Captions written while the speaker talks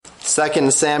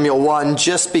2 Samuel 1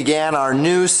 just began our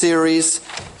new series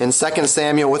in 2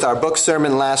 Samuel with our book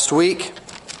sermon last week.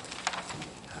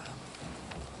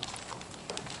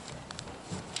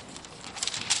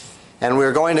 And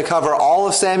we're going to cover all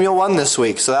of Samuel 1 this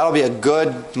week, so that'll be a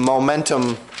good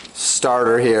momentum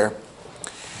starter here.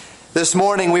 This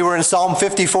morning we were in Psalm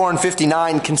 54 and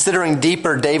 59 considering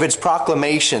deeper David's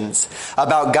proclamations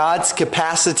about God's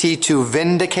capacity to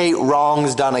vindicate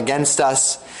wrongs done against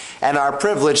us and our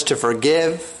privilege to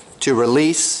forgive, to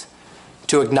release,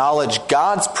 to acknowledge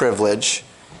God's privilege,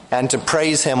 and to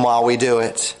praise Him while we do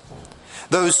it.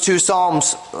 Those two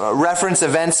Psalms reference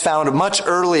events found much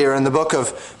earlier in the book of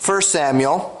 1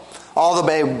 Samuel, all the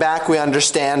way back, we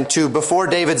understand, to before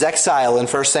David's exile in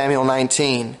 1 Samuel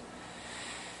 19.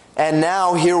 And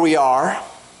now here we are.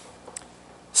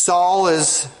 Saul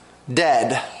is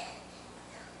dead.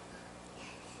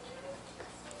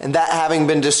 And that having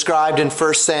been described in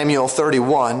 1 Samuel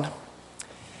 31,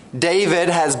 David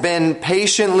has been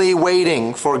patiently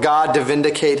waiting for God to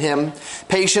vindicate him,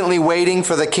 patiently waiting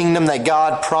for the kingdom that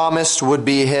God promised would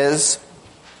be his.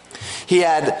 He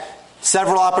had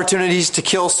several opportunities to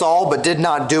kill Saul, but did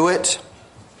not do it.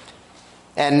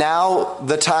 And now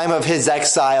the time of his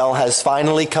exile has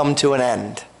finally come to an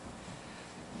end.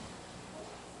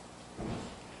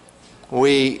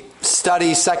 We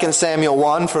study 2 Samuel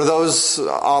 1 for those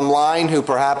online who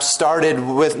perhaps started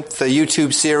with the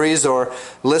YouTube series or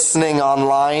listening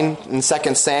online in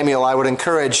 2 Samuel. I would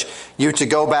encourage you to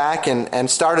go back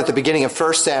and start at the beginning of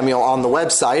 1 Samuel on the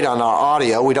website, on our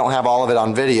audio. We don't have all of it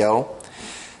on video.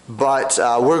 But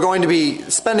we're going to be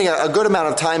spending a good amount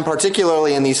of time,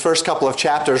 particularly in these first couple of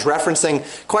chapters, referencing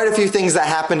quite a few things that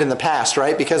happened in the past,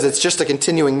 right? Because it's just a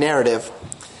continuing narrative.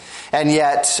 And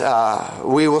yet,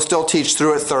 we will still teach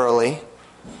through it thoroughly.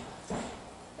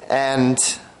 And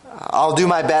I'll do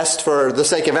my best for the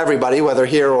sake of everybody, whether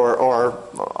here or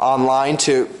online,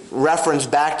 to reference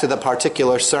back to the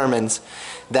particular sermons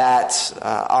that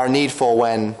are needful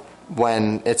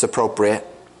when it's appropriate.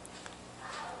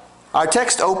 Our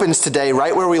text opens today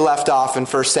right where we left off in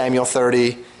 1 Samuel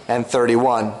 30 and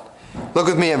 31. Look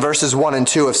with me at verses 1 and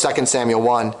 2 of 2 Samuel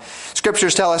 1.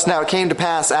 Scriptures tell us, "Now it came to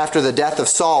pass after the death of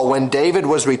Saul, when David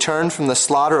was returned from the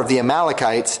slaughter of the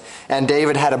Amalekites, and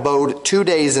David had abode 2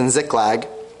 days in Ziklag.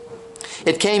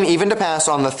 It came even to pass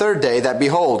on the third day that,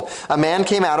 behold, a man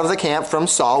came out of the camp from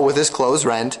Saul with his clothes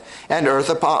rent, and earth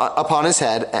upon his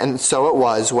head. And so it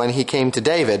was, when he came to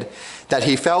David, that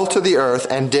he fell to the earth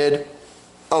and did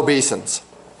obeisance."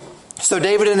 So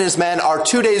David and his men are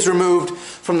 2 days removed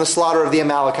from the slaughter of the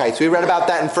Amalekites. We read about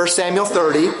that in 1 Samuel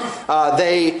 30.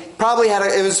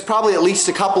 It was probably at least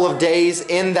a couple of days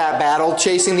in that battle,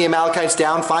 chasing the Amalekites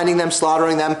down, finding them,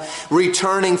 slaughtering them,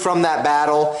 returning from that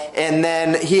battle. And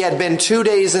then he had been 2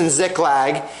 days in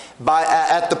Ziklag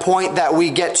at the point that we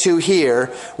get to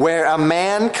here, where a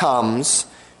man comes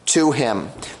to him.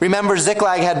 Remember,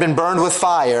 Ziklag had been burned with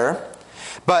fire,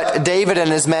 but David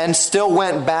and his men still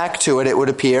went back to it, it would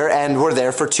appear, and were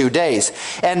there for 2 days.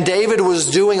 And David was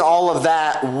doing all of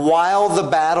that while the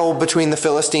battle between the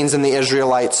Philistines and the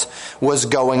Israelites was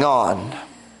going on.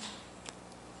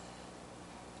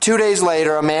 2 days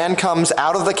later, a man comes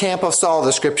out of the camp of Saul,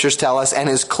 the scriptures tell us, and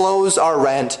his clothes are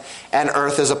rent, and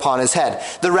earth is upon his head.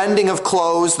 The rending of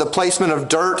clothes, the placement of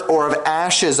dirt or of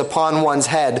ashes upon one's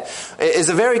head, is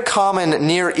a very common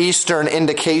Near Eastern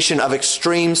indication of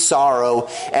extreme sorrow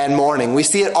and mourning. We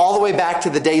see it all the way back to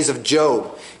the days of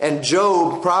Job. And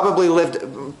Job probably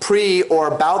lived pre or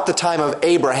about the time of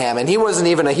Abraham. And he wasn't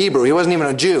even a Hebrew. He wasn't even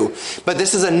a Jew. But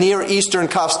this is a Near Eastern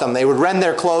custom. They would rend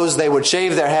their clothes. They would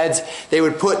shave their heads. They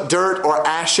would put dirt or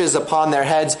ashes upon their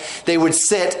heads. They would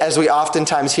sit, as we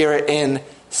oftentimes hear it, in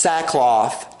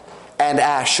sackcloth and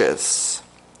ashes.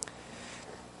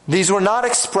 These were not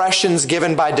expressions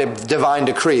given by divine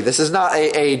decree. This is not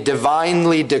a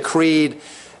divinely decreed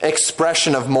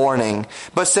expression of mourning,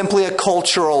 but simply a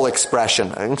cultural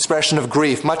expression, an expression of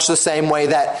grief, much the same way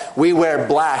that we wear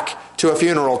black to a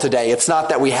funeral today. It's not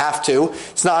that we have to.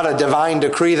 It's not a divine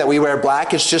decree that we wear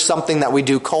black. It's just something that we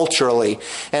do culturally.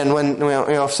 And when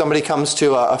if somebody comes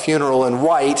to a funeral in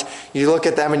white, you look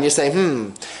at them and you say,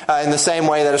 in the same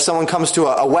way that if someone comes to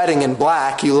a wedding in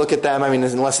black, you look at them,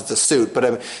 unless it's a suit,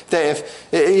 but if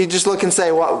you just look and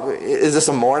say, well, is this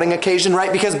a mourning occasion,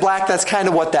 right? Because black, that's kind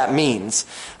of what that means.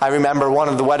 I remember one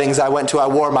of the weddings I went to, I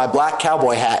wore my black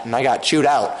cowboy hat and I got chewed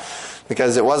out.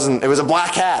 Because it was a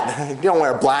black hat. You don't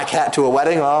wear a black hat to a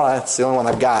wedding. Well, that's the only one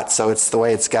I've got, so it's the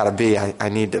way it's got to be. I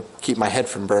need to keep my head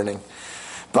from burning.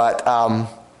 But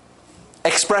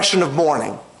expression of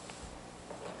mourning.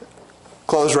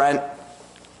 Clothes rent,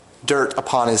 dirt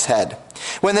upon his head.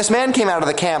 When this man came out of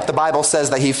the camp, the Bible says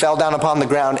that he fell down upon the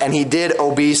ground and he did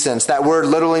obeisance. That word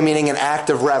literally meaning an act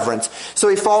of reverence. So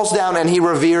he falls down and he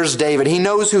reveres David. He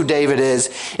knows who David is.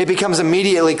 It becomes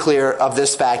immediately clear of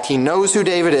this fact. He knows who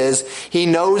David is. He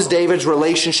knows David's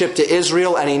relationship to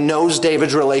Israel, and he knows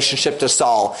David's relationship to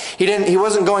Saul. He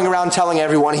wasn't going around telling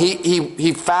everyone.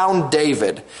 He found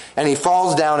David, and he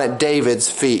falls down at David's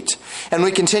feet. And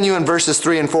we continue in verses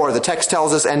 3 and 4. The text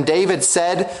tells us, "And David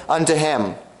said unto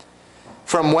him,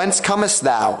 From whence comest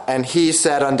thou? And he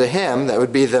said unto him," that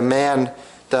would be the man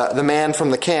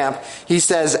from the camp, he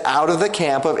says, "Out of the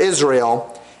camp of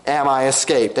Israel am I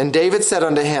escaped." And David said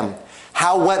unto him,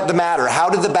 "How went the matter? How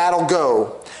did the battle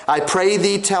go? I pray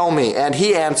thee tell me." And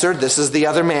he answered, this is the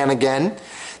other man again,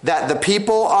 "that the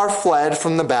people are fled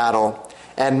from the battle,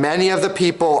 and many of the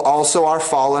people also are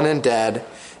fallen and dead,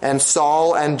 and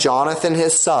Saul and Jonathan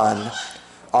his son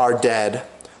are dead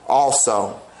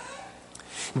also."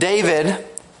 David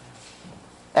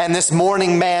and this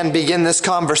mourning man begin this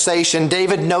conversation.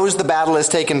 David knows the battle has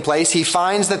taken place. He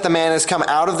finds that the man has come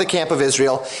out of the camp of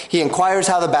Israel. He inquires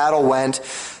how the battle went.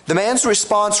 The man's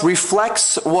response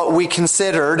reflects what we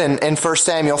considered in 1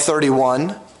 Samuel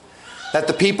 31, that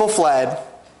the people fled.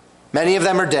 Many of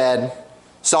them are dead.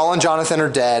 Saul and Jonathan are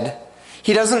dead.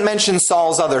 He doesn't mention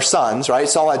Saul's other sons, right?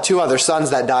 Saul had 2 other sons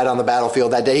that died on the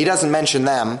battlefield that day. He doesn't mention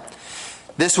them.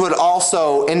 This would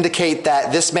also indicate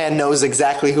that this man knows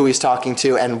exactly who he's talking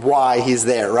to and why he's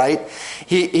there, right?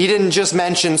 He didn't just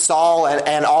mention Saul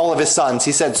and all of his sons.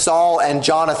 He said Saul and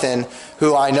Jonathan,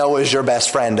 who I know is your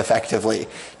best friend, effectively.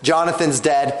 Jonathan's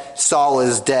dead. Saul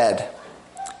is dead.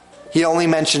 He only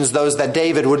mentions those that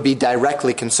David would be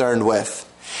directly concerned with.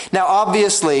 Now,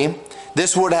 obviously,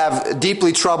 this would have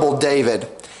deeply troubled David.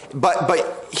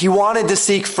 But he wanted to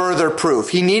seek further proof.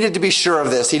 He needed to be sure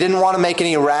of this. He didn't want to make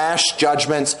any rash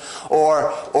judgments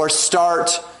or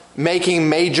start making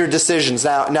major decisions.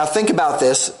 Now think about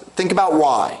this. Think about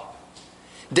why.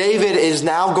 David is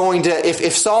now going to,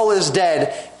 if Saul is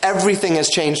dead, everything has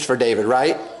changed for David,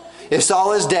 right? If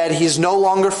Saul is dead, he's no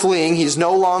longer fleeing. He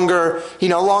no longer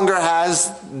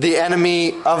has the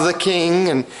enemy of the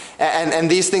king and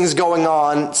these things going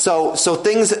on. So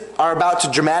things are about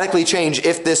to dramatically change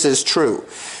if this is true.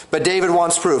 But David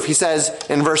wants proof. He says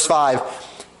in verse 5,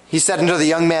 he said unto the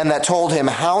young man that told him,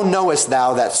 "How knowest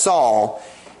thou that Saul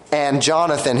and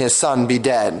Jonathan his son be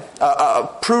dead?" A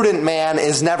prudent man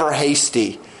is never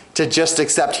hasty to just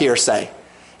accept hearsay.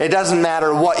 It doesn't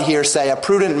matter what hearsay. A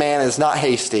prudent man is not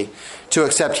hasty to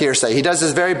accept hearsay. He does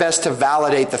his very best to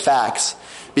validate the facts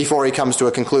before he comes to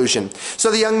a conclusion.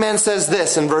 So the young man says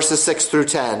this in verses 6 through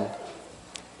 10.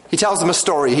 He tells them a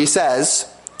story. He says,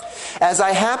 "As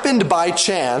I happened by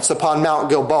chance upon Mount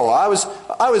Gilboa,"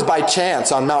 I was by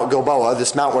chance on Mount Gilboa,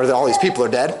 this mount where all these people are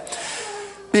dead.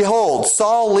 "Behold,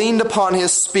 Saul leaned upon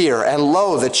his spear, and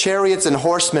lo, the chariots and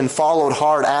horsemen followed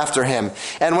hard after him.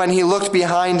 And when he looked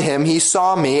behind him, he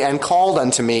saw me and called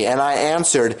unto me. And I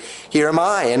answered, Here am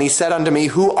I. And he said unto me,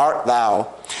 Who art thou?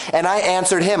 And I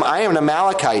answered him, I am an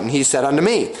Amalekite. And he said unto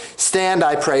me, Stand,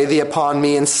 I pray thee, upon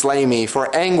me, and slay me,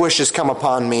 for anguish is come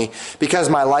upon me, because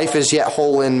my life is yet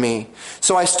whole in me.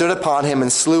 So I stood upon him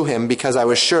and slew him, because I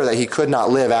was sure that he could not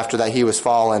live after that he was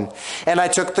fallen. And I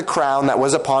took the crown that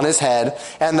was upon his head,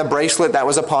 and the bracelet that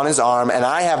was upon his arm, and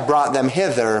I have brought them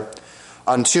hither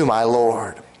unto my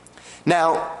Lord."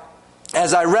 Now,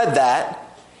 as I read that,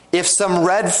 if some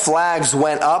red flags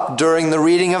went up during the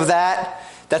reading of that,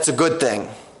 that's a good thing.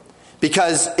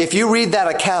 Because if you read that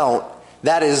account,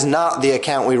 that is not the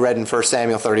account we read in 1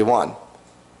 Samuel 31.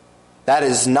 That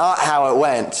is not how it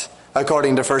went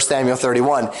according to 1 Samuel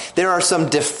 31. There are some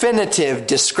definitive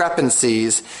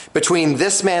discrepancies between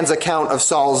this man's account of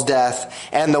Saul's death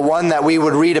and the one that we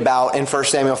would read about in 1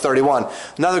 Samuel 31.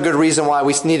 Another good reason why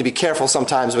we need to be careful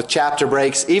sometimes with chapter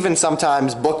breaks, even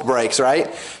sometimes book breaks, right?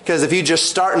 Because if you just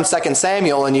start in 2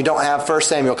 Samuel and you don't have 1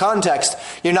 Samuel context,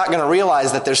 you're not going to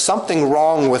realize that there's something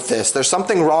wrong with this. There's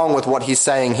something wrong with what he's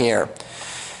saying here.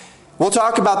 We'll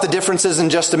talk about the differences in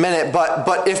just a minute,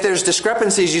 but if there's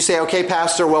discrepancies, you say, okay,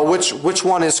 Pastor, well, which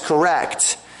one is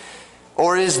correct?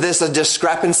 Or is this a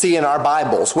discrepancy in our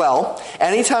Bibles? Well,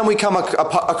 anytime we come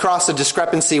across a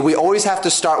discrepancy, we always have to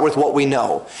start with what we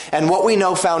know. And what we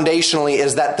know foundationally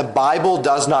is that the Bible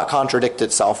does not contradict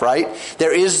itself, right?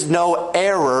 There is no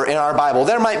error in our Bible.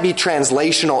 There might be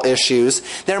translational issues.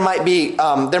 There might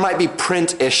be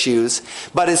print issues.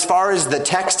 But as far as the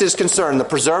text is concerned, the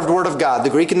preserved Word of God, the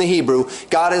Greek and the Hebrew,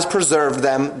 God has preserved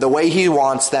them the way He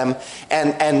wants them,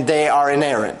 and they are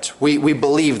inerrant. We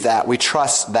believe that. We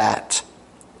trust that.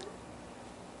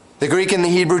 The Greek and the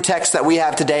Hebrew texts that we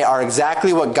have today are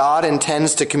exactly what God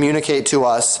intends to communicate to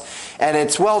us, and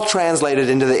it's well translated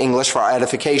into the English for our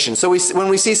edification. So when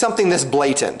we see something this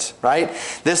blatant, right,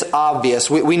 this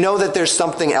obvious, we know that there's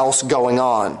something else going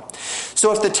on.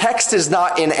 So if the text is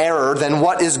not in error, then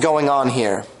what is going on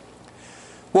here?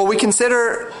 Well, we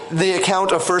consider the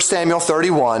account of 1 Samuel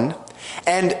 31,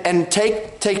 and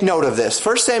take note of this.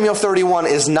 1 Samuel 31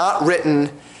 is not written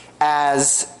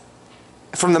as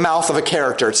from the mouth of a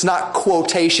character. It's not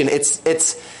quotation.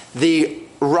 It's the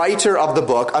writer of the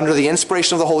book, under the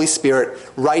inspiration of the Holy Spirit,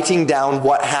 writing down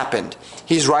what happened.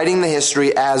 He's writing the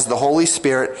history as the Holy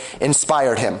Spirit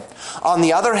inspired him. On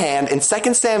the other hand, in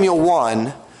 2 Samuel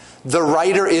 1, the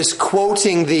writer is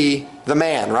quoting the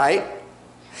man, right?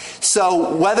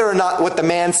 So whether or not what the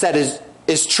man said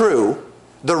is true,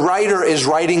 the writer is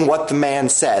writing what the man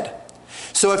said.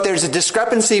 So if there's a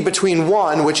discrepancy between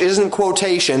one, which isn't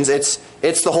quotations, it's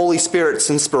the Holy Spirit's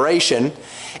inspiration,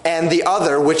 and the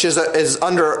other, which is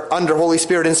under Holy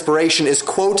Spirit inspiration, is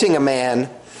quoting a man,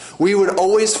 we would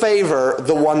always favor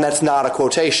the one that's not a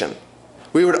quotation.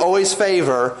 We would always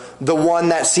favor the one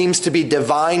that seems to be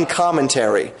divine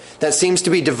commentary, that seems to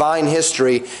be divine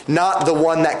history, not the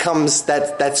one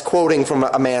that's quoting from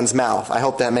a man's mouth. I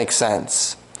hope that makes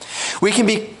sense. We can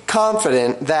be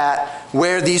confident that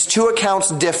where these two accounts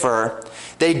differ,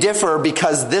 they differ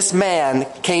because this man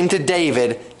came to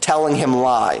David telling him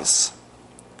lies,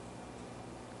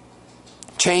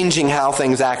 changing how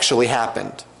things actually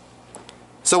happened.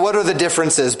 So what are the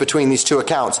differences between these two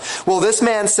accounts? Well, this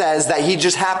man says that he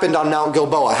just happened on Mount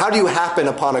Gilboa. How do you happen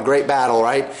upon a great battle,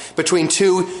 right? Between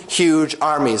two huge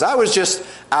armies. I was just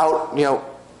out,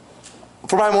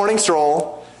 for my morning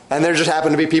stroll, and there just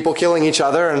happened to be people killing each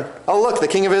other, and, oh look, the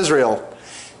king of Israel.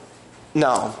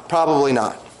 No, probably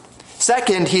not.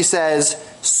 Second, he says,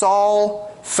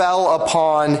 Saul fell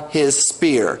upon his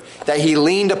spear, that he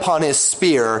leaned upon his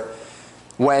spear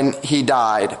when he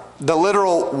died. The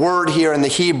literal word here in the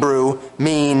Hebrew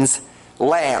means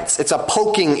lance. It's a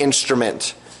poking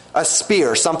instrument, a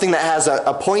spear, something that has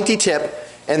a pointy tip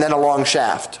and then a long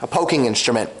shaft, a poking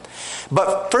instrument.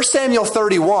 But 1 Samuel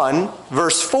 31,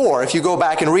 verse 4, if you go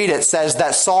back and read it, says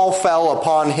that Saul fell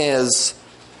upon his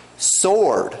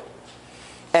sword.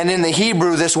 And in the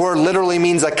Hebrew, this word literally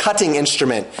means a cutting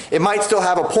instrument. It might still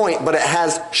have a point, but it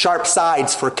has sharp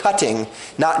sides for cutting,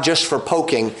 not just for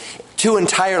poking. Two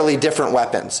entirely different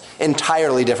weapons.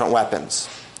 Entirely different weapons.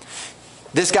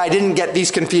 This guy didn't get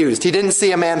these confused. He didn't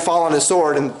see a man fall on his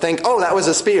sword and think, oh, that was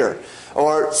a spear.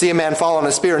 Or see a man fall on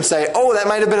a spear and say, oh, that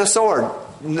might have been a sword.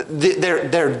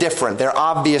 They're different. They're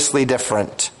obviously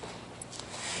different.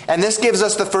 And this gives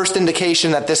us the first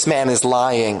indication that this man is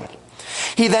lying.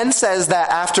 He then says that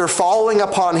after falling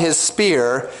upon his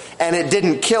spear and it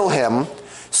didn't kill him,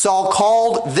 Saul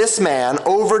called this man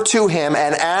over to him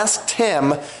and asked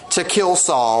him to kill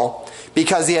Saul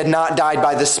because he had not died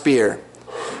by the spear.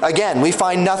 Again, we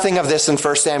find nothing of this in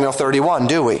 1 Samuel 31,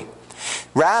 do we?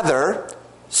 Rather,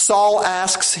 Saul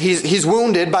asks, he's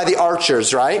wounded by the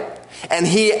archers, right? And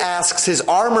he asks his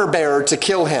armor bearer to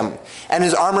kill him. And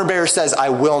his armor bearer says, I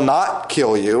will not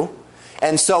kill you.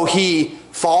 And so he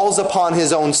falls upon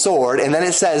his own sword. And then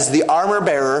it says, the armor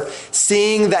bearer,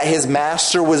 seeing that his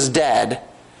master was dead,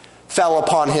 fell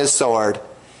upon his sword,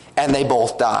 and they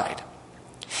both died.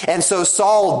 And so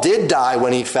Saul did die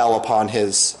when he fell upon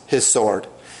his sword.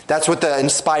 That's what the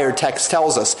inspired text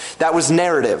tells us. That was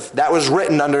narrative. That was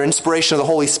written under inspiration of the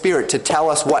Holy Spirit to tell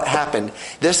us what happened.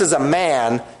 This is a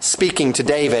man speaking to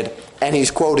David, and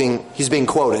he's being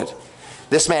quoted.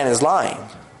 This man is lying.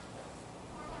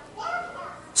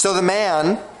 So the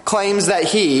man claims that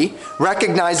he,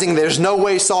 recognizing there's no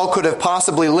way Saul could have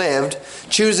possibly lived,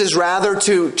 chooses rather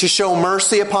to show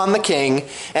mercy upon the king,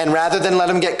 and rather than let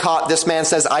him get caught, this man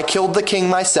says, I killed the king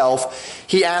myself.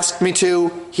 He asked me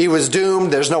to. He was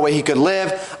doomed. There's no way he could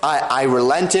live. I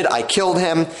relented. I killed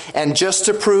him. And just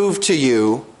to prove to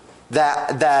you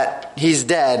that he's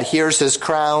dead, here's his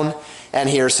crown and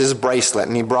here's his bracelet.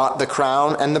 And he brought the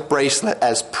crown and the bracelet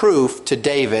as proof to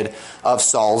David of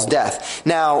Saul's death.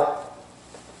 Now,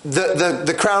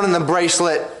 the crown and the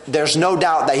bracelet, there's no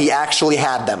doubt that he actually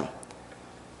had them.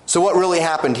 So what really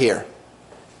happened here?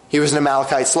 He was an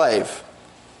Amalekite slave.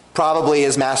 Probably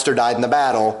his master died in the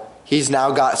battle. He's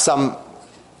now got some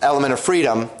element of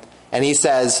freedom, and he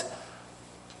says,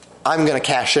 I'm going to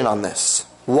cash in on this.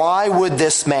 Why would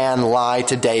this man lie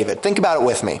to David? Think about it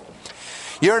with me.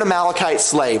 You're an Amalekite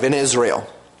slave in Israel,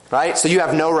 right? So you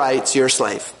have no rights, you're a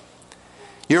slave.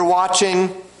 You're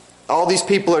watching, all these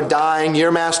people are dying,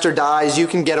 your master dies, you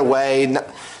can get away,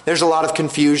 there's a lot of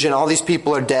confusion, all these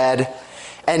people are dead,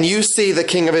 and you see the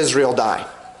king of Israel die.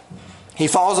 He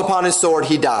falls upon his sword,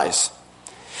 he dies.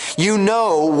 You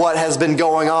know what has been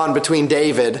going on between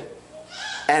David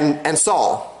and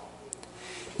Saul.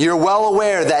 You're well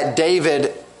aware that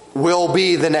David will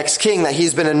be the next king, that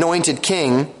he's been anointed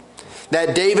king,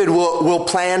 that David will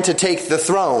plan to take the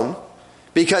throne,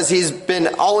 because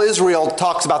all Israel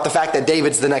talks about the fact that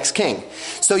David's the next king.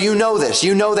 So you know this.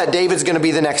 You know that David's going to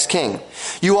be the next king.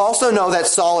 You also know that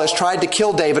Saul has tried to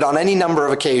kill David on any number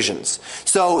of occasions.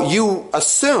 So you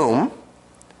assume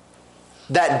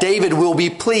that David will be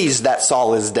pleased that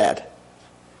Saul is dead.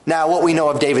 Now, what we know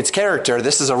of David's character,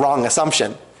 this is a wrong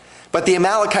assumption. But the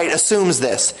Amalekite assumes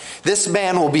this. This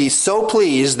man will be so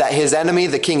pleased that his enemy,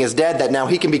 the king, is dead, that now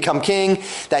he can become king,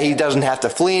 that he doesn't have to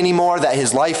flee anymore, that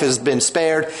his life has been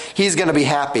spared. He's going to be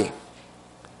happy.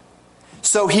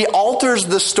 So he alters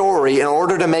the story in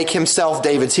order to make himself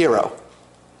David's hero,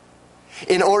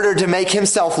 in order to make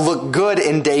himself look good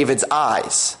in David's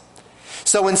eyes.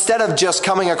 So instead of just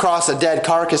coming across a dead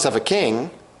carcass of a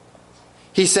king,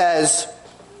 he says,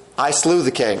 I slew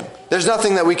the king. There's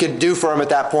nothing that we could do for him at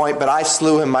that point, but I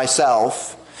slew him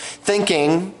myself,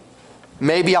 thinking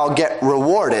maybe I'll get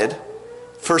rewarded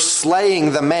for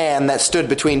slaying the man that stood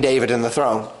between David and the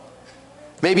throne.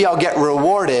 Maybe I'll get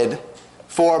rewarded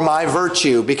for my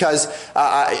virtue, because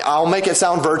I'll make it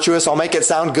sound virtuous, I'll make it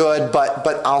sound good,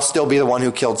 but I'll still be the one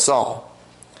who killed Saul.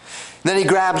 Then he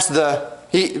grabs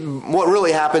what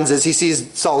really happens is he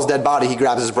sees Saul's dead body, he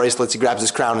grabs his bracelets, he grabs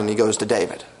his crown, and he goes to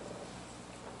David.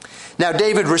 Now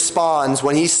David responds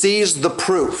when he sees the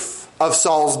proof of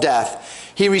Saul's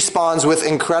death. He responds with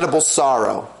incredible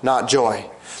sorrow, not joy.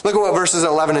 Look at what verses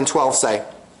 11 and 12 say.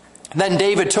 Then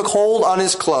David took hold on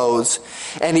his clothes,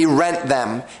 and he rent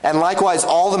them, and likewise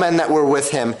all the men that were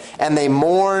with him, and they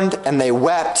mourned and they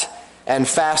wept and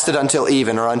fasted until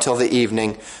even, or until the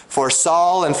evening, for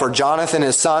Saul and for Jonathan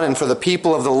his son, and for the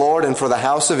people of the Lord and for the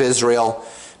house of Israel,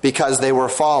 because they were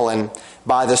fallen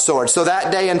by the sword. So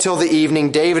that day until the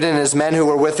evening, David and his men who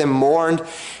were with him mourned,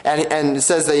 and it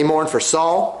says that he mourned for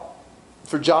Saul,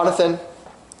 for Jonathan,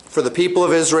 for the people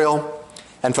of Israel,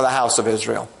 and for the house of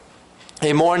Israel.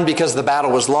 They mourned because the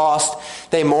battle was lost.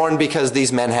 They mourned because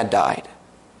these men had died.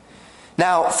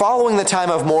 Now, following the time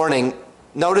of mourning,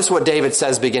 notice what David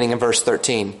says beginning in verse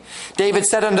 13. David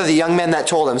said unto the young men that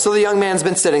told him. So the young man's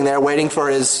been sitting there waiting for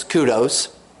his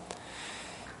kudos.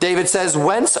 David says,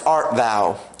 Whence art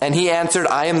thou? And he answered,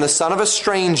 I am the son of a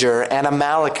stranger, an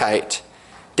Amalekite.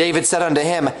 David said unto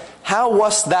him, How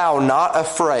wast thou not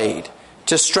afraid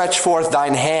to stretch forth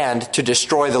thine hand to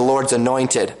destroy the Lord's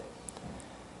anointed?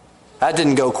 That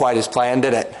didn't go quite as planned,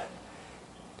 did it?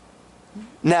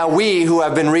 Now we, who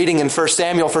have been reading in 1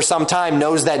 Samuel for some time,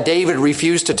 knows that David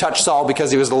refused to touch Saul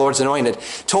because he was the Lord's anointed.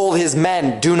 Told his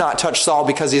men, do not touch Saul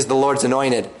because he's the Lord's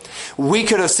anointed. We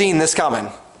could have seen this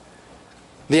coming.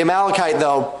 The Amalekite,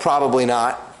 though, probably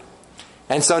not.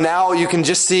 And so now you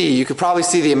could probably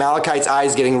see the Amalekite's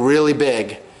eyes getting really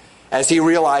big as he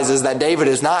realizes that David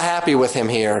is not happy with him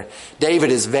here.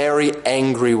 David is very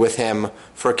angry with him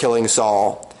for killing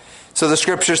Saul. So the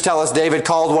scriptures tell us David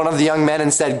called one of the young men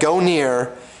and said, Go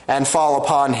near and fall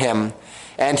upon him.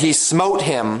 And he smote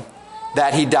him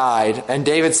that he died. And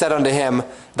David said unto him,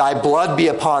 Thy blood be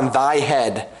upon thy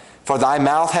head, for thy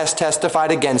mouth has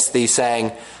testified against thee,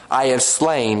 saying, I have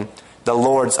slain the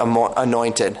Lord's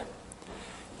anointed.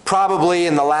 Probably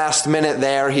in the last minute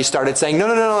there, he started saying, No,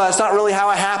 that's not really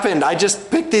how it happened. I just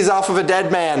picked these off of a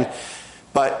dead man.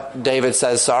 But David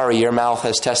says, sorry, your mouth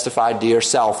has testified to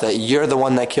yourself that you're the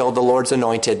one that killed the Lord's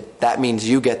anointed. That means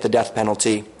you get the death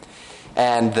penalty.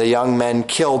 And the young men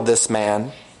killed this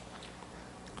man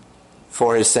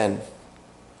for his sin.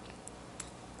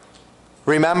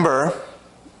 Remember,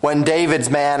 when David's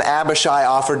man Abishai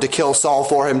offered to kill Saul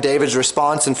for him, David's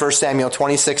response in 1 Samuel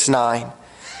 26:9.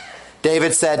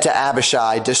 David said to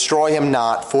Abishai, Destroy him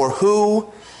not, for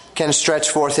who can stretch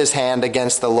forth his hand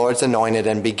against the Lord's anointed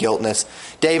and be guiltless?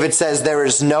 David says there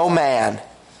is no man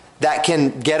that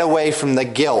can get away from the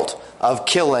guilt of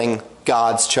killing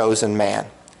God's chosen man.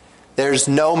 There's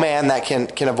no man that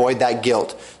can avoid that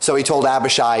guilt. So he told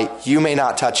Abishai, you may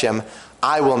not touch him,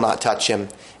 I will not touch him.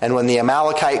 And when the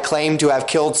Amalekite claimed to have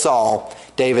killed Saul,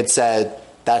 David said,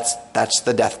 that's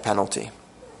the death penalty.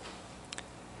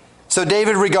 So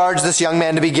David regards this young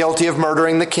man to be guilty of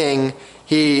murdering the king.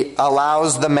 He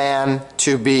has the man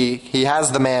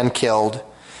killed.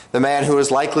 The man who is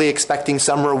likely expecting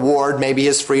some reward, maybe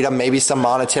his freedom, maybe some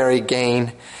monetary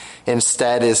gain,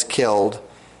 instead is killed.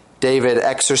 David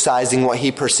exercising what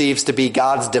he perceives to be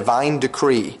God's divine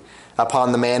decree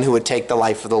upon the man who would take the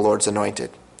life of the Lord's anointed.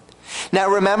 Now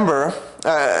remember,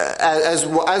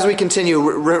 as we continue,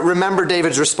 remember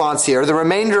David's response here. The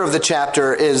remainder of the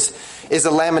chapter is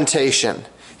a lamentation.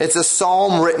 It's a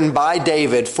psalm written by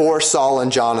David for Saul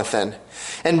and Jonathan.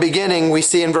 And beginning, we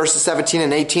see in verses 17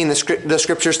 and 18, the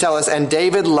scriptures tell us, "And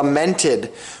David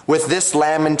lamented with this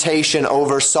lamentation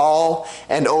over Saul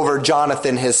and over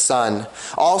Jonathan his son.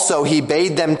 Also he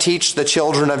bade them teach the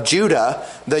children of Judah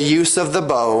the use of the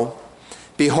bow.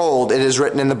 Behold, it is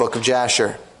written in the book of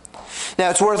Jasher." Now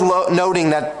it's worth noting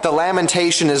that the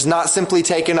lamentation is not simply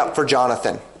taken up for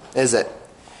Jonathan, is it?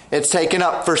 It's taken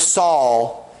up for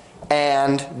Saul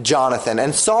and Jonathan.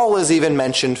 And Saul is even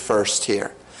mentioned first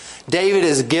here. David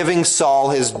is giving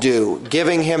Saul his due,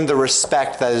 giving him the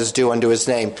respect that is due unto his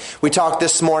name. We talked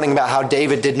this morning about how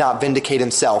David did not vindicate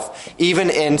himself, even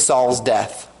in Saul's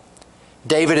death.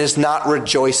 David is not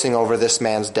rejoicing over this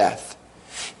man's death.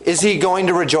 Is he going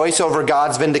to rejoice over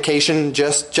God's vindication,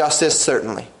 justice?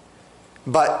 Certainly.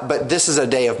 But this is a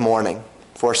day of mourning,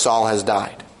 for Saul has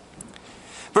died.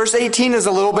 Verse 18 is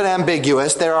a little bit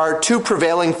ambiguous. There are two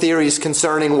prevailing theories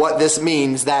concerning what this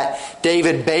means, that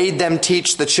David bade them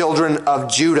teach the children of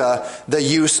Judah the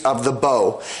use of the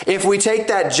bow. If we take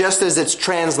that just as it's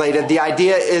translated, the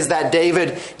idea is that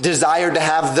David desired to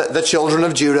have the children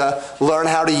of Judah learn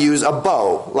how to use a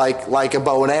bow, like a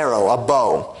bow and arrow, a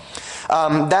bow.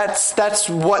 That's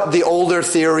what the older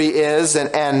theory is,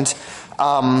 and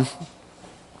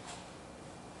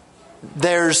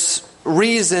there's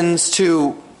reasons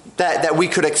that we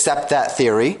could accept that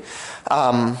theory.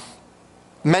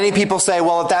 Many people say,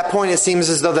 well, at that point it seems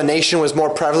as though the nation was more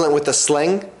prevalent with the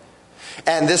sling,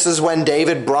 and this is when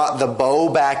David brought the bow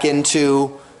back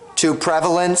into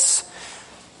prevalence.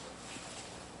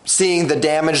 Seeing the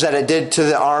damage that it did to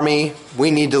the army, we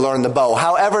need to learn the bow.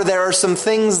 However, there are some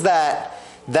things that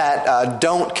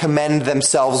don't commend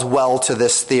themselves well to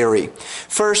this theory.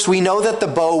 First, we know that the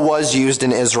bow was used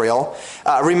in Israel.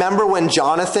 Remember when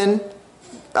Jonathan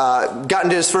got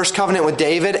into his first covenant with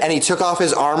David, and he took off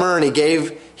his armor and he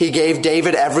gave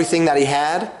David everything that he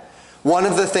had? One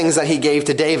of the things that he gave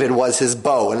to David was his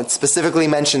bow, and it's specifically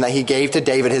mentioned that he gave to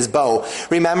David his bow.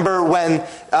 Remember when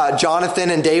Jonathan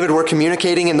and David were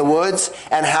communicating in the woods,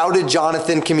 and how did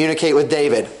Jonathan communicate with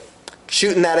David?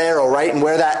 Shooting that arrow, right? And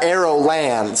where that arrow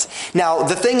lands. Now,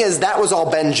 the thing is, that was all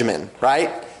Benjamin,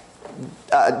 right?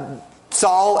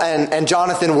 Saul and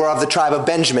Jonathan were of the tribe of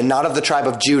Benjamin, not of the tribe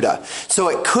of Judah. So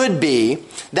it could be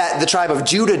that the tribe of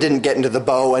Judah didn't get into the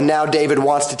bow, and now David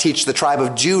wants to teach the tribe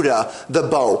of Judah the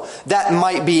bow. That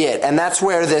might be it, and that's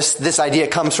where this idea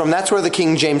comes from. That's where the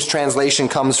King James translation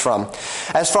comes from.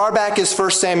 As far back as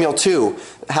 1 Samuel 2,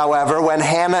 however, when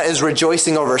Hannah is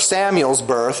rejoicing over Samuel's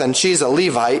birth, and she's a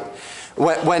Levite,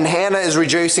 when Hannah is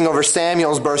rejoicing over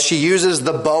Samuel's birth, she uses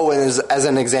the bow as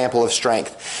an example of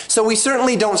strength. So we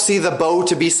certainly don't see the bow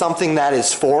to be something that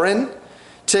is foreign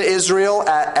to Israel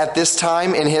at this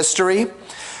time in history.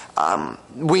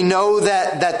 We know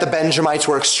that the Benjamites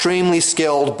were extremely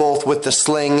skilled both with the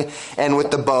sling and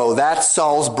with the bow. That's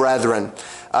Saul's brethren.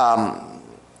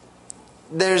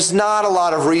 There's not a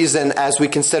lot of reason, as we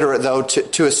consider it, though,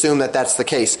 to assume that that's the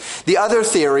case. The other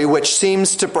theory, which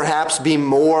seems to perhaps be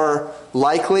more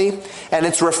likely, and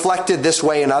it's reflected this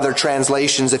way in other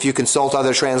translations, if you consult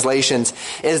other translations,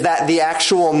 is that the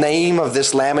actual name of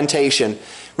this lamentation.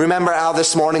 Remember how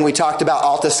this morning we talked about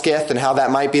Altaskith and how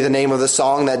that might be the name of the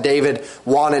song that David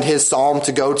wanted his psalm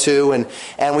to go to,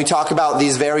 and we talk about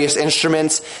these various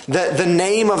instruments. The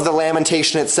name of the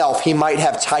lamentation itself, he might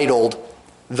have titled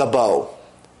The Bow.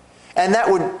 And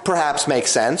that would perhaps make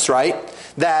sense, right?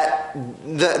 That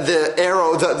the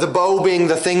arrow, the bow being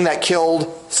the thing that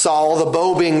killed Saul, the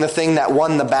bow being the thing that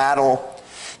won the battle,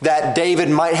 that David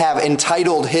might have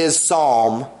entitled his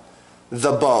psalm,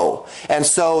 The Bow. And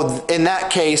so in that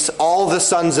case, all the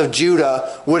sons of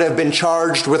Judah would have been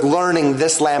charged with learning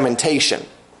this lamentation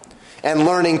and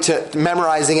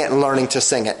memorizing it and learning to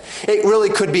sing it. It really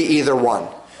could be either one.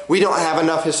 We don't have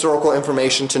enough historical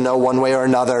information to know one way or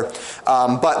another,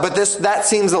 but that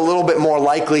seems a little bit more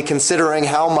likely considering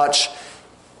how much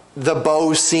the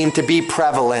bow seemed to be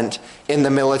prevalent in the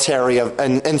military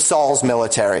in Saul's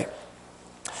military.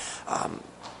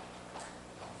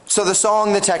 So the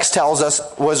song, the text tells us,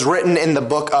 was written in the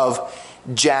book of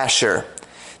Jasher.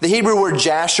 The Hebrew word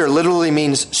Jasher literally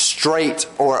means straight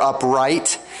or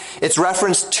upright. It's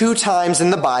referenced 2 times in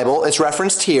the Bible. It's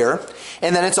referenced here.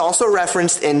 And then it's also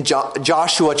referenced in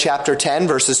Joshua chapter 10,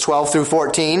 verses 12 through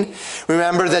 14.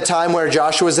 Remember the time where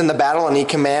Joshua is in the battle and he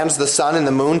commands the sun and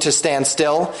the moon to stand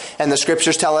still. And the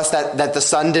scriptures tell us that the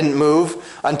sun didn't move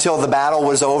until the battle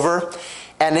was over.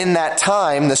 And in that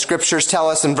time, the scriptures tell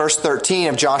us in verse 13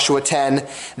 of Joshua 10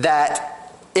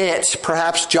 that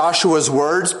perhaps Joshua's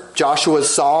words,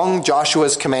 Joshua's song,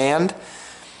 Joshua's command,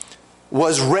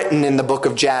 was written in the book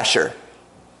of Jasher.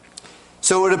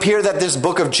 So it would appear that this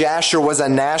book of Jasher was a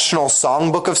national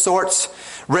songbook of sorts,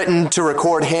 written to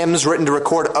record hymns, written to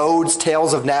record odes,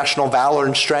 tales of national valor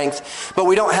and strength. But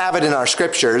we don't have it in our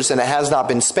scriptures, and it has not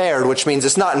been spared, which means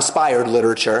it's not inspired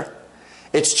literature.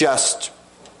 It's just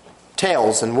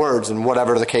tales and words and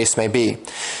whatever the case may be.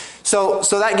 So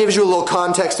that gives you a little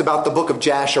context about the book of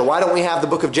Jasher. Why don't we have the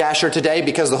book of Jasher today?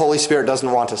 Because the Holy Spirit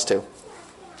doesn't want us to.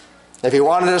 If He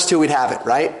wanted us to, we'd have it,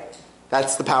 right?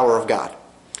 That's the power of God.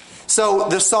 So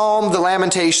the psalm, the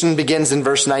lamentation, begins in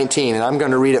verse 19, and I'm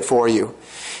going to read it for you.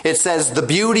 It says, "The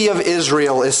beauty of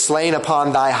Israel is slain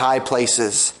upon thy high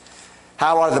places.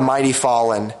 How are the mighty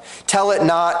fallen? Tell it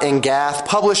not in Gath,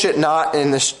 publish it not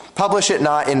in the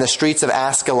streets of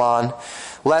Askelon.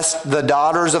 Lest the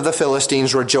daughters of the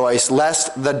Philistines rejoice,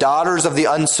 lest the daughters of the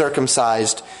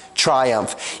uncircumcised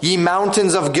triumph. Ye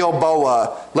mountains of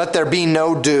Gilboa, let there be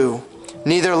no dew,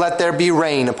 neither let there be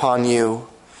rain upon you,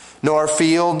 nor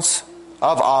fields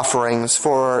of offerings,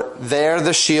 for there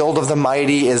the shield of the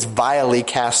mighty is vilely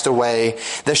cast away,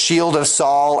 the shield of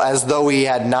Saul as though he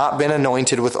had not been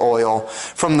anointed with oil.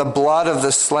 From the blood of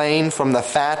the slain, from the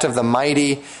fat of the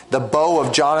mighty, the bow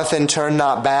of Jonathan turned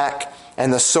not back,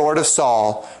 and the sword of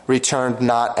Saul returned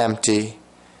not empty.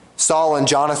 Saul and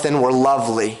Jonathan were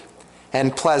lovely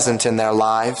and pleasant in their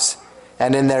lives,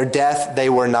 and in their death they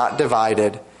were not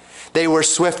divided. They were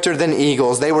swifter than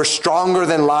eagles. They were stronger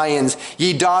than lions.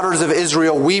 Ye daughters of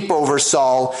Israel, weep over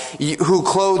Saul, who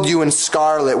clothed you in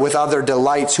scarlet with other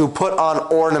delights, who put on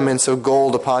ornaments of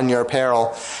gold upon your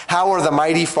apparel. How are the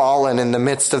mighty fallen in the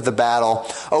midst of the battle?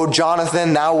 O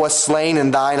Jonathan, thou wast slain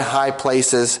in thine high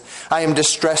places. I am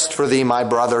distressed for thee, my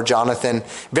brother Jonathan.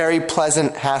 Very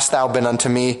pleasant hast thou been unto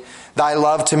me. Thy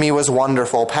love to me was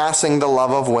wonderful, passing the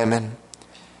love of women.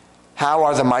 How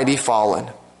are the mighty fallen,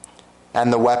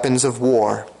 and the weapons of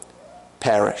war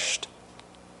perished."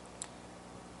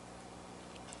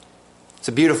 It's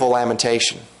a beautiful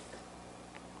lamentation.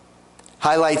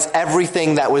 Highlights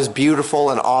everything that was beautiful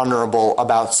and honorable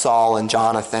about Saul and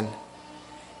Jonathan.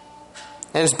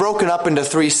 And it's broken up into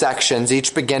 3 sections,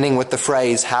 each beginning with the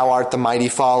phrase, "How art the mighty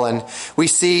fallen." We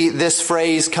see this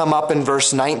phrase come up in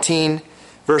verse 19,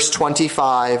 verse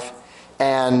 25,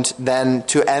 and then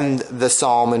to end the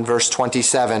psalm in verse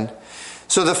 27.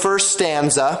 So the first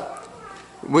stanza,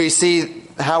 we see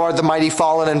how are the mighty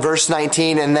fallen in verse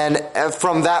 19, and then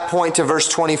from that point to verse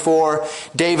 24,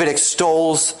 David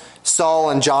extols Saul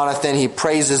and Jonathan. He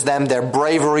praises them, their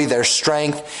bravery, their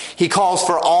strength. He calls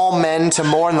for all men to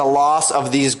mourn the loss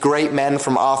of these great men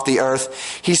from off the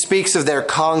earth. He speaks of their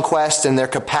conquest and their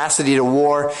capacity to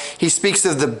war. He speaks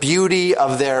of the beauty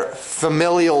of their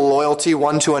familial loyalty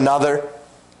one to another,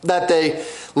 that they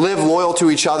live loyal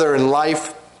to each other in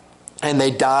life, and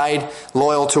they died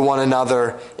loyal to one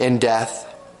another in death.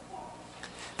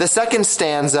 The second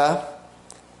stanza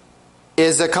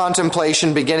is a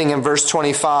contemplation beginning in verse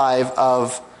 25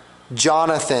 of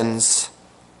Jonathan's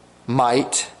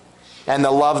might and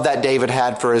the love that David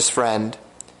had for his friend.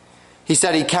 He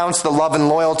said he counts the love and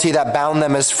loyalty that bound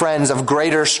them as friends of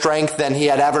greater strength than he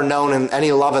had ever known in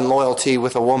any love and loyalty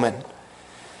with a woman.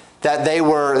 That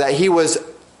he was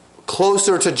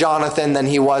closer to Jonathan than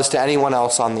he was to anyone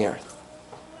else on the earth.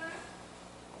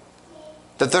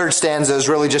 The third stanza is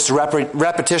really just a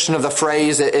repetition of the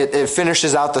phrase. It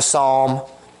finishes out the psalm.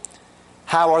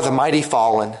 How are the mighty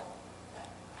fallen,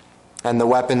 and the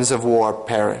weapons of war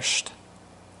perished.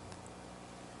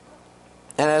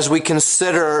 And as we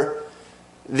consider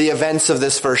the events of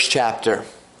this first chapter,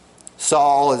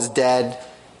 Saul is dead,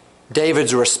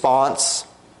 David's response,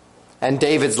 and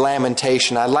David's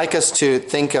lamentation, I'd like us to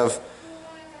think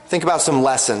about some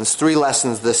lessons, 3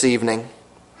 lessons this evening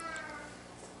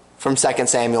from 2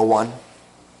 Samuel 1.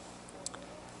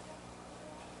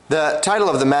 The title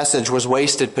of the message was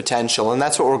Wasted Potential, and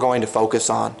that's what we're going to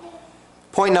focus on.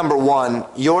 Point number 1,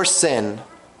 your sin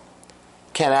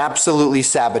can absolutely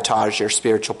sabotage your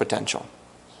spiritual potential.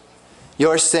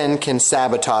 Your sin can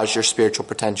sabotage your spiritual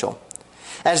potential.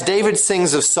 As David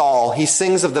sings of Saul, he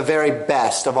sings of the very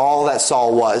best of all that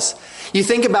Saul was. You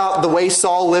think about the way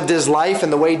Saul lived his life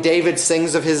and the way David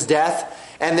sings of his death,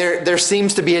 and there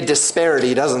seems to be a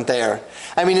disparity, doesn't there?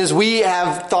 I mean, as we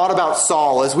have thought about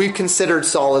Saul, as we've considered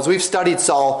Saul, as we've studied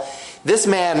Saul, this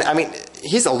man,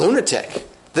 he's a lunatic.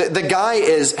 The guy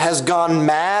has gone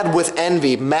mad with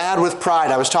envy, mad with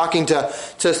pride. I was talking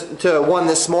to one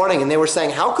this morning, and they were saying,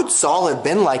 how could Saul have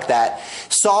been like that?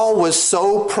 Saul was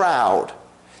so proud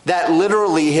that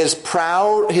literally his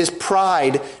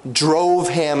pride drove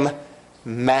him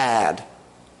mad.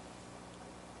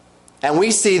 And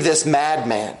we see this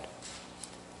madman.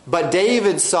 But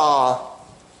David saw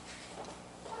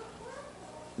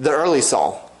the early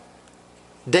Saul.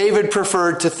 David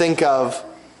preferred to think of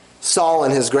Saul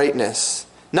in his greatness.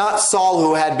 Not Saul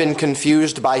who had been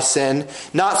confused by sin,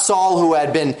 not Saul who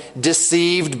had been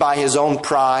deceived by his own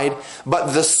pride, but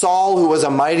the Saul who was a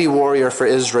mighty warrior for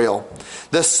Israel.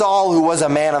 The Saul who was a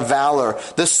man of valor,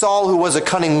 the Saul who was a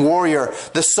cunning warrior,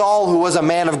 the Saul who was a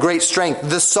man of great strength,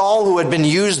 the Saul who had been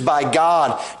used by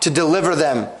God to deliver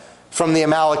them from the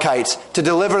Amalekites, to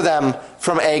deliver them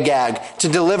from Agag, to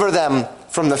deliver them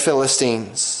from the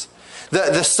Philistines.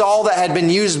 The Saul that had been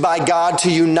used by God to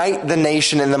unite the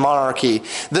nation in the monarchy.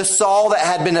 The Saul that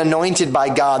had been anointed by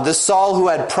God. The Saul who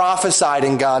had prophesied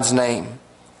in God's name.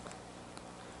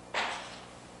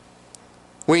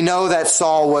 We know that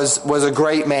Saul was a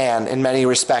great man in many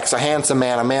respects. A handsome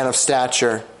man, a man of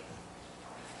stature.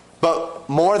 But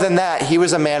more than that, he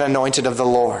was a man anointed of the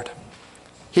Lord.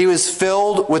 He was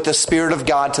filled with the Spirit of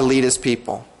God to lead his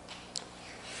people.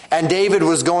 And David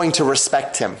was going to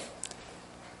respect him.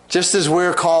 Just as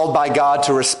we're called by God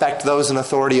to respect those in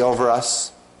authority over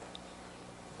us,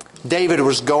 David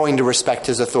was going to respect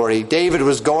his authority. David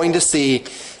was going to see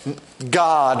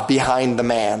God behind the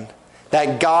man.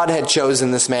 That God had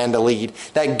chosen this man to lead.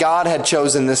 That God had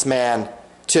chosen this man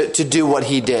to do what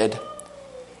he did.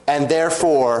 And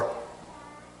therefore,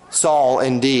 Saul,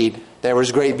 indeed, there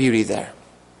was great beauty there.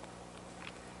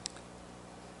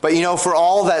 But for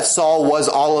all that Saul was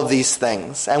all of these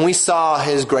things, and we saw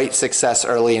his great success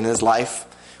early in his life.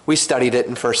 We studied it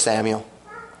in 1 Samuel.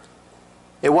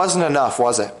 It wasn't enough,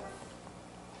 was it?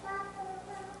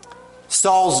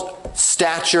 Saul's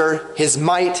stature, his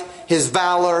might, his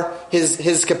valor,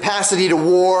 his capacity to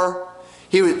war,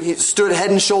 he stood head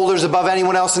and shoulders above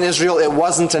anyone else in Israel. It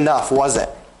wasn't enough, was it?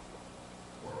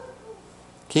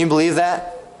 Can you believe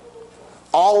that?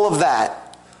 All of that,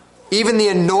 even the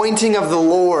anointing of the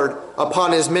Lord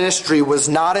upon his ministry, was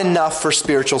not enough for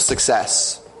spiritual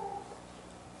success.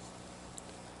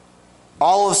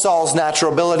 All of Saul's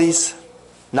natural abilities,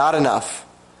 not enough.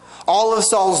 All of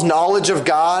Saul's knowledge of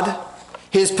God,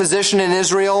 his position in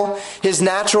Israel, his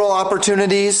natural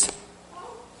opportunities,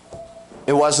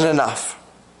 it wasn't enough.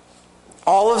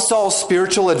 All of Saul's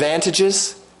spiritual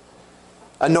advantages,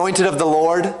 anointed of the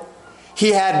Lord, he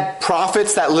had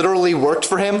prophets that literally worked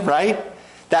for him, right?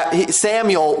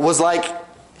 Samuel was like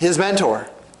his mentor.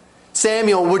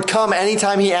 Samuel would come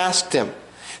anytime he asked him.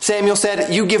 Samuel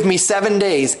said, you give me 7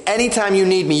 days. Anytime you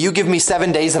need me, you give me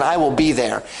 7 days and I will be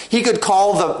there. He could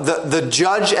call the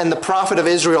judge and the prophet of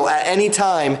Israel at any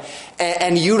time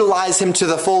and utilize him to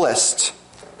the fullest.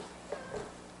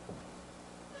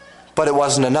 But it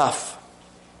wasn't enough.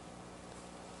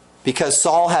 Because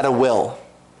Saul had a will.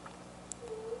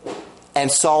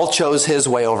 And Saul chose his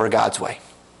way over God's way.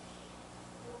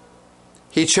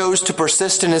 He chose to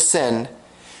persist in his sin,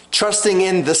 trusting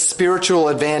in the spiritual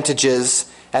advantages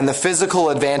and the physical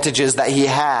advantages that he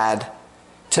had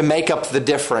to make up the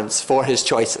difference for his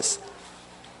choices.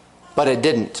 But it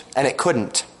didn't, and it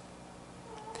couldn't.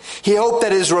 He hoped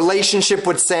that his relationship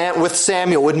with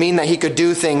Samuel would mean that he could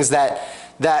do things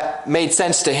that made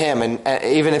sense to him, and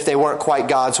even if they weren't quite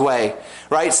God's way.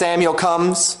 Right? Samuel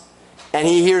comes, and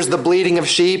he hears the bleating of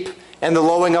sheep and the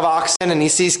lowing of oxen, and he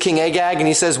sees King Agag, and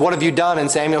he says, what have you done? And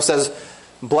Samuel says,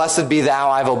 blessed be thou,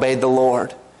 I've obeyed the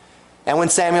Lord. And when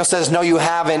Samuel says, no, you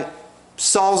haven't,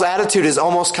 Saul's attitude is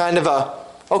almost kind of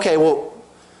okay, well,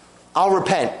 I'll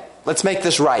repent. Let's make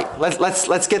this right.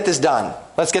 Let's get this done.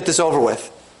 Let's get this over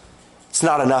with. It's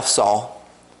not enough, Saul.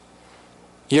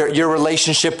 Your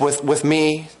relationship with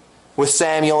me, with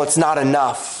Samuel, it's not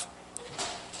enough.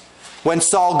 When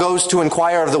Saul goes to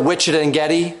inquire of the witch at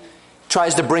En-gedi,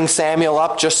 tries to bring Samuel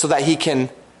up just so that he can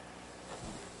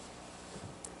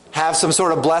have some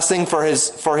sort of blessing for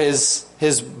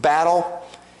his battle.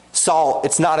 Saul,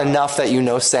 it's not enough that you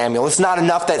know Samuel. It's not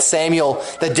enough that Samuel,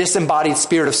 the disembodied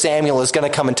spirit of Samuel, is going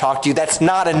to come and talk to you. That's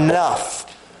not enough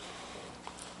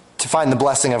to find the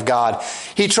blessing of God.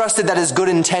 He trusted that his good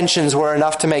intentions were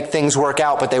enough to make things work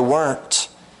out, but they weren't,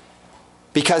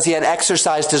 because he had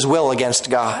exercised his will against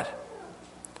God.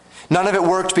 None of it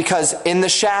worked because in the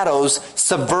shadows,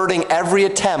 subverting every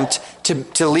attempt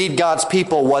to lead God's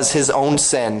people was his own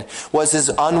sin, was his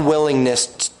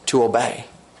unwillingness to obey.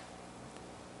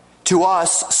 To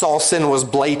us, Saul's sin was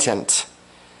blatant.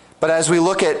 But as we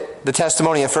look at the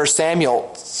testimony of 1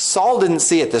 Samuel, Saul didn't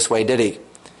see it this way, did he?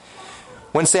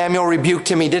 When Samuel rebuked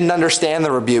him, he didn't understand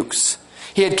the rebukes.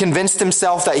 He had convinced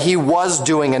himself that he was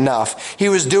doing enough. He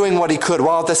was doing what he could,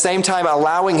 while at the same time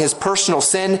allowing his personal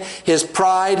sin, his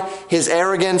pride, his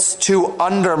arrogance to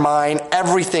undermine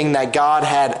everything that God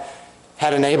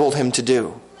had enabled him to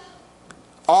do.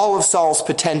 All of Saul's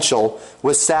potential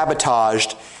was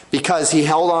sabotaged because he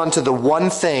held on to the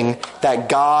one thing that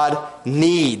God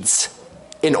needs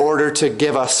in order to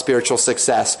give us spiritual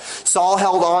success. Saul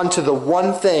held on to the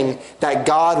one thing that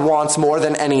God wants more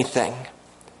than anything: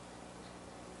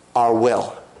 our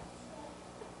will.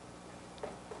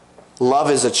 Love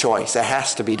is a choice. It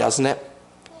has to be, doesn't it?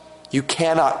 You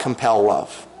cannot compel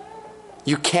love.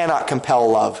 You cannot compel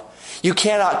love. You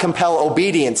cannot compel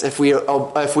obedience if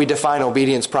we define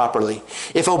obedience properly.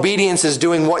 If obedience is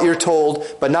doing what you're told,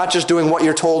 but not just doing what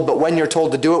you're told, but when you're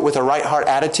told to do it with a right heart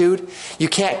attitude, you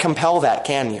can't compel that,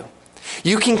 can you?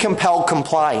 You can compel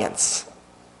compliance.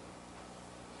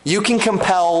 You can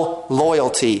compel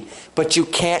loyalty, but you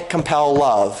can't compel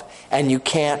love, and you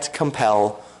can't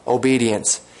compel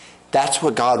obedience. That's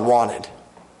what God wanted,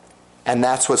 and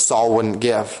that's what Saul wouldn't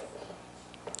give.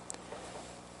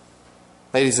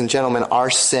 Ladies and gentlemen, our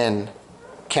sin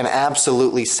can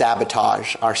absolutely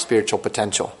sabotage our spiritual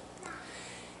potential.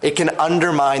 It can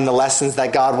undermine the lessons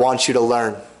that God wants you to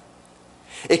learn.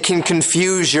 It can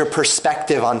confuse your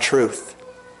perspective on truth.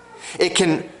 It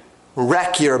can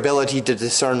wreck your ability to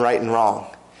discern right and wrong.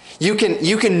 You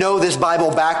can know this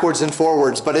Bible backwards and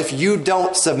forwards, but if you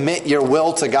don't submit your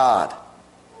will to God,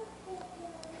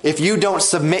 if you don't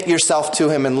submit yourself to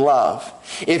Him in love,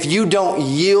 if you don't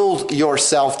yield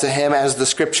yourself to Him as the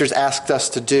Scriptures asked us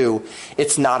to do,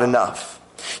 it's not enough.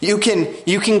 You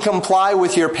can comply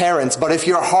with your parents, but if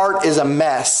your heart is a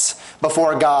mess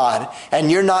before God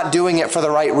and you're not doing it for the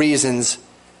right reasons,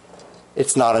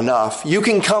 it's not enough. You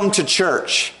can come to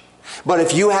church, but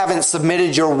if you haven't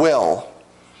submitted your will,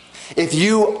 if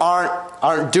you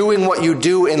aren't doing what you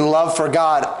do in love for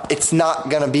God, it's not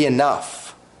going to be enough.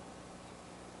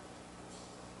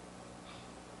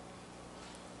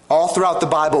 All throughout the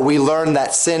Bible, we learn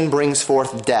that sin brings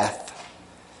forth death.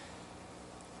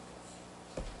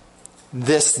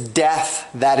 This death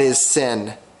that is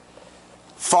sin,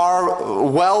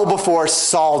 well before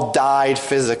Saul died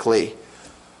physically,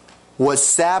 was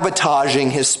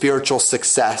sabotaging his spiritual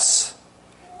success,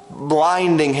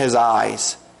 blinding his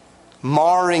eyes,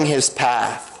 marring his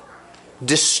path,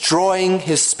 destroying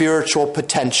his spiritual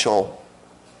potential.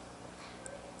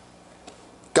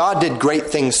 God did great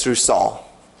things through Saul.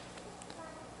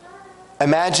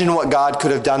 Imagine what God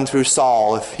could have done through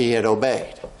Saul if he had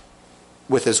obeyed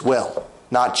with his will,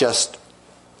 not just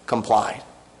complied.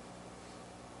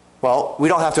 Well, we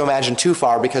don't have to imagine too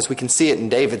far because we can see it in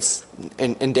David's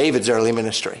early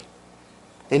ministry,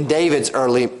 in David's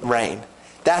early reign.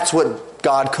 That's what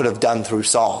God could have done through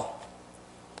Saul.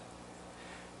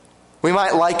 We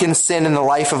might liken sin in the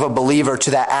life of a believer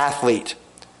to that athlete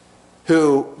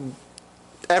who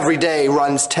every day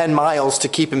runs 10 miles to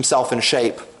keep himself in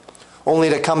shape,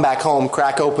 only to come back home,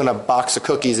 crack open a box of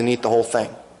cookies, and eat the whole thing.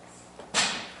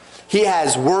 He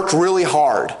has worked really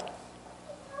hard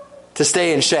to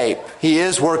stay in shape. He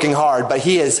is working hard, but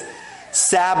he is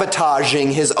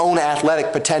sabotaging his own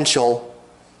athletic potential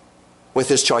with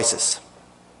his choices.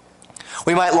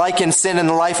 We might liken sin in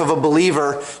the life of a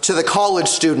believer to the college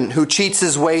student who cheats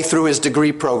his way through his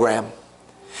degree program.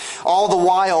 All the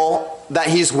while that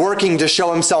he's working to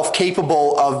show himself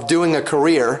capable of doing a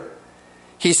career,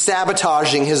 he's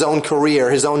sabotaging his own career,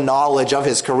 his own knowledge of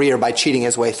his career by cheating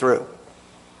his way through.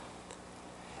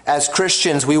 As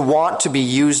Christians, we want to be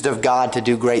used of God to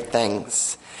do great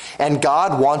things. And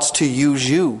God wants to use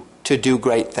you to do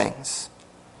great things.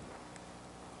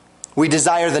 We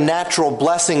desire the natural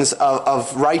blessings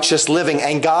of righteous living,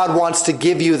 and God wants to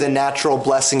give you the natural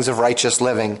blessings of righteous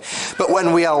living. But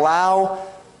when we allow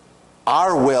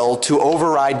our will to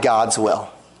override God's will,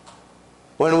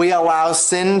 when we allow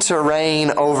sin to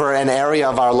reign over an area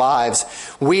of our lives,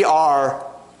 we are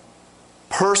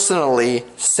personally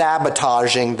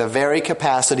sabotaging the very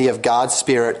capacity of God's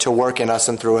Spirit to work in us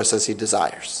and through us as He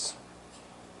desires.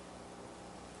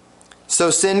 So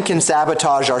sin can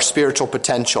sabotage our spiritual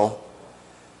potential.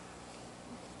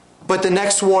 But the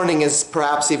next warning is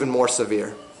perhaps even more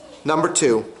severe. Number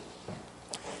 2,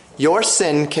 your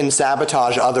sin can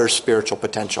sabotage others' spiritual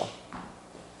potential.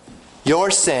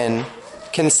 Your sin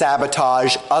can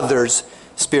sabotage others'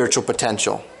 spiritual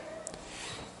potential.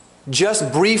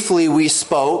 Just briefly, we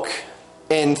spoke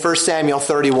in 1 Samuel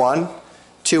 31,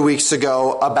 2 weeks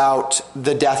ago, about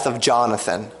the death of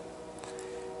Jonathan.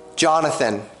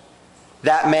 Jonathan,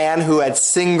 that man who had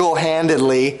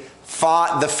single-handedly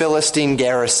fought the Philistine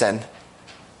garrison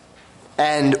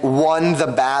and won the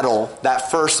battle, that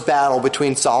first battle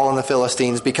between Saul and the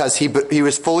Philistines, because he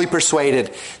was fully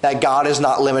persuaded that God is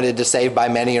not limited to save by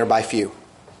many or by few.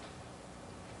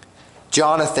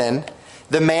 Jonathan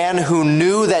the man who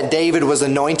knew that David was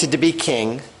anointed to be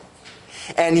king,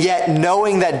 and yet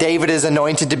knowing that David is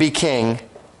anointed to be king,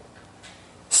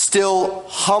 still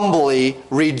humbly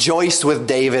rejoiced with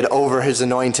David over his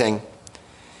anointing,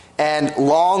 and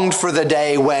longed for the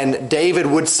day when David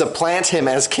would supplant him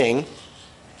as king,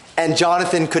 and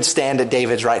Jonathan could stand at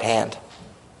David's right hand.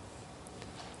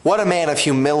 What a man of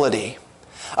humility.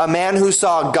 A man who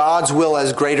saw God's will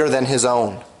as greater than his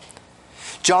own.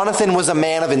 Jonathan was a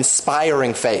man of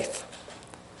inspiring faith.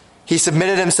 He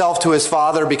submitted himself to his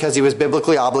father because he was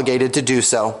biblically obligated to do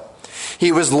so.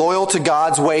 He was loyal to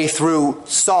God's way through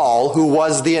Saul, who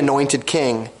was the anointed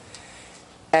king,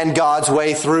 and God's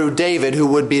way through David, who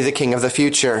would be the king of the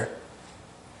future.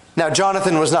 Now,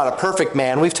 Jonathan was not a perfect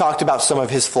man. We've talked about some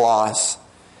of his flaws,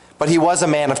 but he was a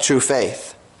man of true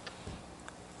faith.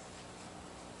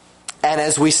 And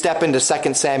as we step into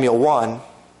 2 Samuel 1,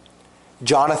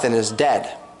 Jonathan is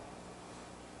dead.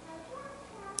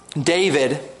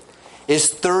 David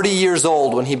is 30 years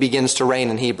old when he begins to reign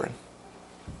in Hebron.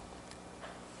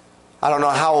 I don't know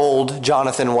how old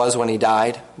Jonathan was when he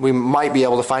died. We might be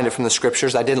able to find it from the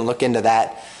scriptures. I didn't look into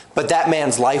that. But that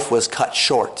man's life was cut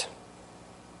short.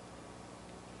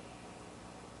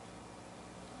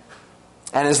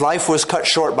 And his life was cut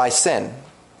short by sin.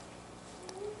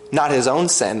 Not his own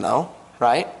sin, though,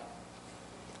 right?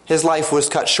 His life was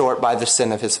cut short by the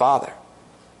sin of his father,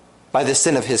 by the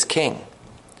sin of his king.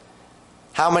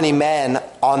 How many men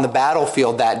on the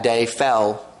battlefield that day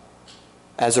fell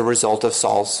as a result of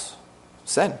Saul's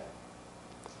sin?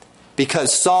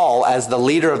 Because Saul, as the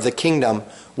leader of the kingdom,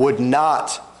 would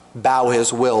not bow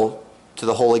his will to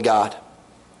the holy God.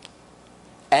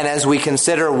 And as we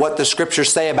consider what the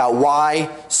scriptures say about why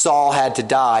Saul had to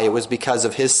die, it was because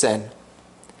of his sin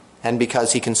and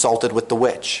because he consulted with the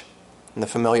witch and the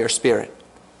familiar spirit.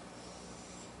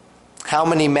 How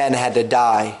many men had to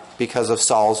die because of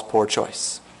Saul's poor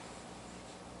choice?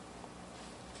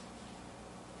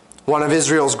 One of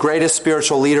Israel's greatest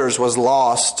spiritual leaders was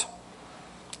lost,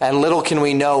 and little can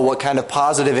we know what kind of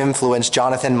positive influence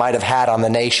Jonathan might have had on the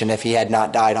nation if he had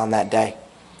not died on that day.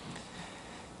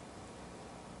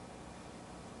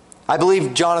 I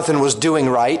believe Jonathan was doing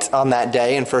right on that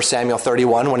day in 1 Samuel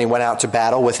 31 when he went out to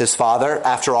battle with his father.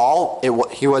 After all,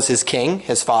 he was his king,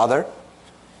 his father.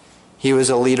 He was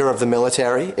a leader of the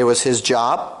military. It was his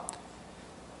job.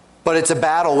 But it's a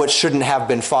battle which shouldn't have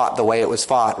been fought the way it was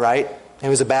fought, right? It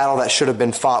was a battle that should have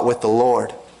been fought with the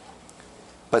Lord.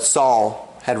 But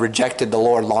Saul had rejected the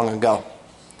Lord long ago.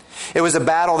 It was a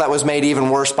battle that was made even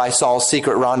worse by Saul's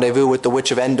secret rendezvous with the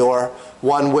witch of Endor,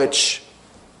 one which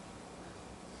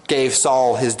gave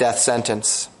Saul his death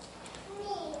sentence.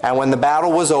 And when the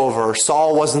battle was over,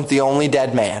 Saul wasn't the only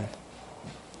dead man.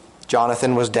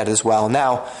 Jonathan was dead as well.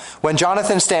 Now, when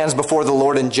Jonathan stands before the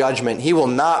Lord in judgment, he will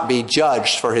not be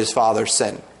judged for his father's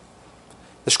sin.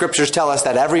 The scriptures tell us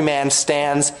that every man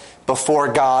stands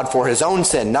before God for his own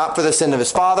sin, not for the sin of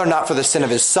his father, not for the sin of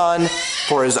his son,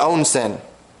 for his own sin.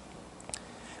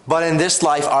 But in this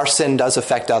life, our sin does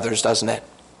affect others, doesn't it?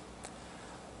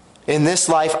 In this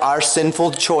life, our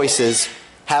sinful choices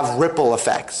have ripple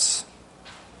effects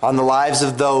on the lives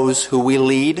of those who we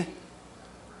lead,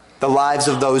 the lives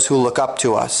of those who look up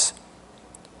to us.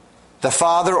 The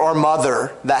father or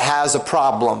mother that has a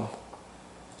problem,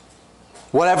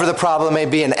 whatever the problem may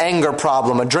be, an anger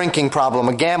problem, a drinking problem,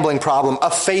 a gambling problem,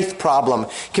 a faith problem,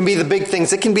 it can be the big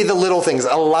things, it can be the little things,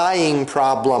 a lying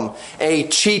problem, a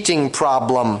cheating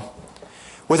problem.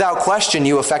 Without question,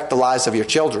 you affect the lives of your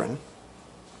children.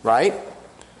 Right?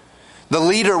 The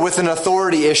leader with an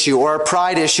authority issue or a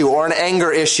pride issue or an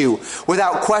anger issue,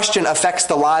 without question, affects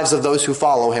the lives of those who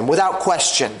follow him. Without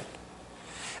question.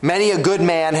 Many a good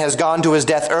man has gone to his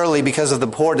death early because of the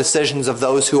poor decisions of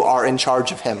those who are in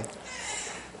charge of him.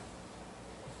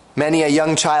 Many a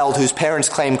young child whose parents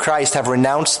claim Christ have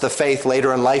renounced the faith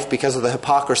later in life because of the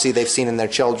hypocrisy they've seen in their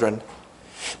children.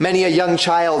 Many a young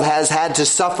child has had to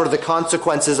suffer the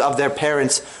consequences of their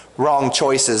parents' wrong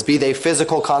choices, be they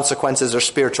physical consequences or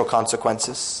spiritual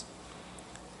consequences.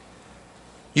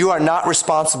 You are not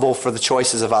responsible for the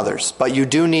choices of others, but you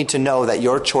do need to know that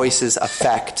your choices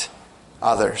affect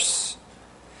others.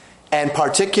 And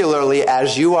particularly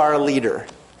as you are a leader,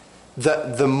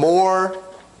 the more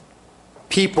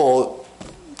people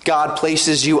God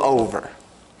places you over,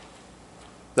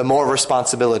 the more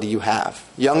responsibility you have.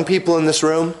 Young people in this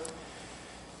room,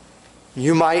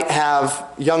 you might have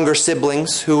younger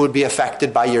siblings who would be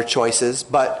affected by your choices,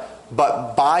 but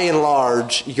by and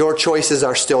large, your choices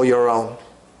are still your own.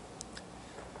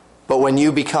 But when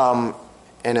you become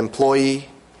an employee,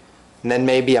 and then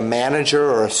maybe a manager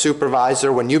or a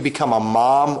supervisor, when you become a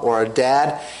mom or a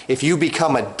dad, if you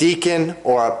become a deacon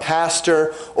or a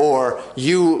pastor, or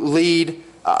you lead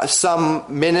some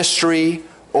ministry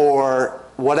or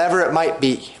whatever it might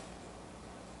be,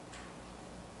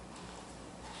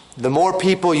 the more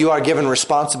people you are given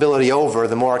responsibility over,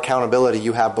 the more accountability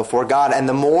you have before God, and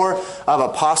the more of a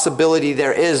possibility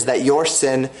there is that your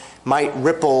sin might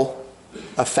ripple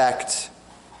affect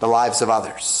the lives of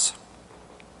others.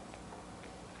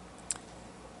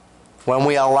 When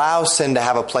we allow sin to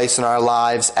have a place in our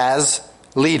lives as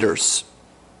leaders,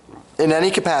 in any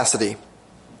capacity,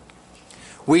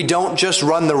 we don't just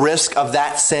run the risk of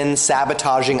that sin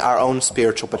sabotaging our own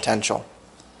spiritual potential,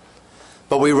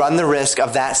 but we run the risk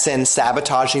of that sin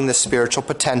sabotaging the spiritual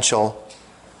potential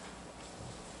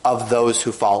of those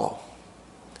who follow,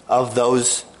 of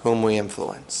those whom we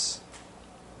influence.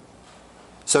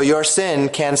 So your sin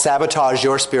can sabotage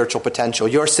your spiritual potential.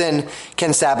 Your sin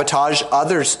can sabotage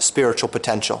others' spiritual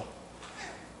potential.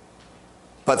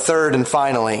 But third and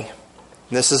finally,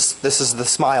 this is the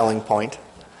smiling point,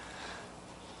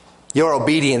 your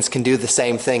obedience can do the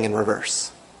same thing in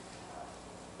reverse.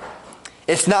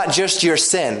 It's not just your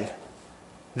sin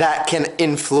that can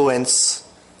influence,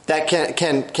 that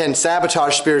can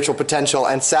sabotage spiritual potential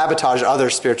and sabotage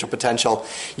others' spiritual potential.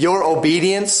 Your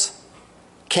obedience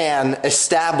can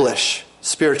establish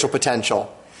spiritual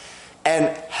potential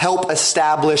and help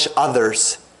establish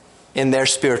others in their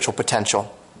spiritual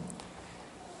potential.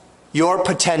 Your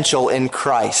potential in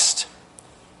Christ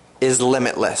is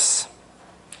limitless.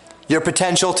 Your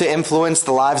potential to influence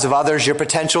the lives of others, your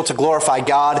potential to glorify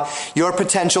God, your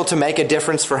potential to make a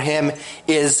difference for Him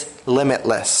is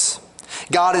limitless.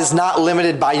 God is not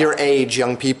limited by your age,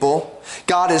 young people.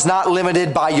 God is not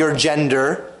limited by your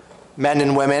gender, men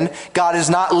and women. God is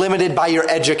not limited by your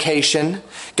education.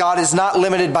 God is not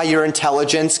limited by your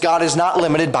intelligence. God is not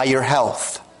limited by your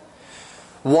health.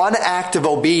 One act of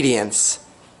obedience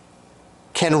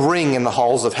can ring in the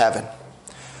halls of heaven.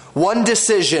 One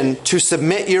decision to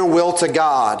submit your will to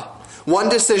God, one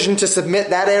decision to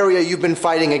submit that area you've been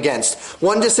fighting against,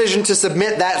 one decision to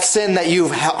submit that sin that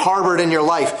you've harbored in your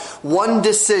life, one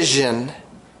decision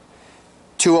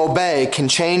to obey can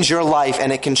change your life,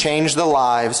 and it can change the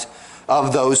lives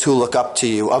of those who look up to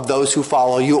you, of those who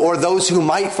follow you, or those who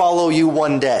might follow you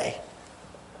one day.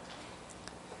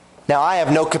 Now, I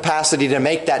have no capacity to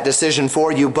make that decision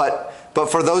for you, but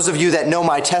for those of you that know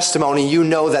my testimony, you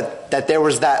know that there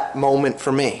was that moment for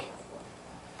me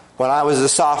when I was a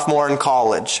sophomore in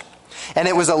college. And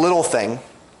it was a little thing,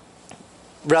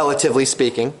 relatively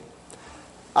speaking.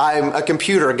 I'm a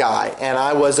computer guy, and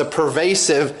I was a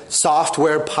pervasive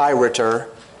software pirater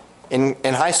in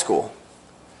high school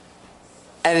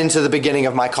and into the beginning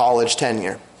of my college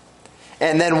tenure.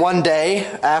 And then one day,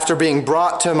 after being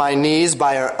brought to my knees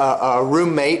by a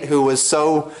roommate who was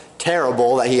so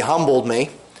terrible that he humbled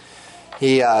me,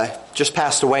 he just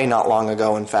passed away not long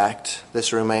ago, in fact,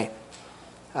 this roommate.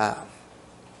 But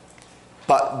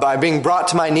by being brought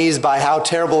to my knees by how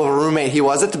terrible of a roommate he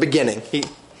was at the beginning,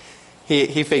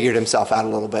 he figured himself out a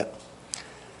little bit.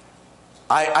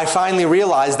 I finally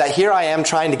realized that here I am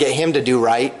trying to get him to do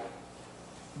right,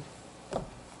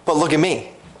 but look at me.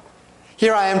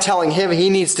 Here I am telling him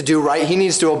he needs to do right, he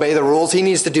needs to obey the rules, he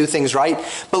needs to do things right.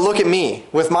 But look at me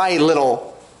with my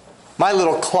little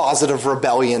closet of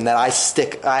rebellion that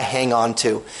I hang on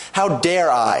to. How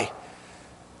dare I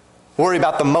worry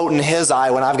about the mote in his eye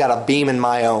when I've got a beam in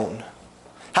my own?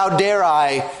 How dare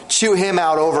I chew him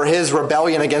out over his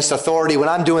rebellion against authority when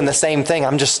I'm doing the same thing?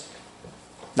 I'm just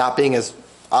not being as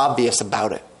obvious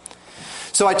about it.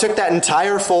 So I took that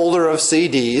entire folder of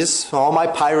CDs, all my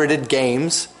pirated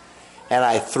games, and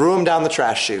I threw them down the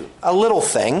trash chute. A little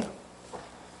thing.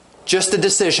 Just a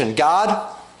decision.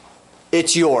 God,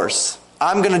 it's yours.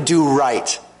 I'm going to do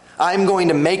right. I'm going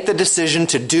to make the decision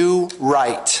to do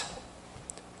right.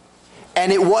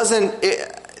 And it wasn't,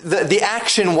 the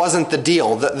action wasn't the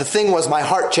deal. The thing was my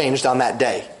heart changed on that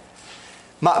day.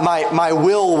 My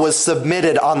will was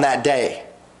submitted on that day.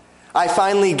 I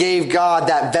finally gave God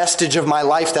that vestige of my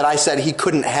life that I said He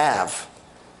couldn't have.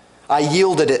 I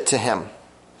yielded it to Him.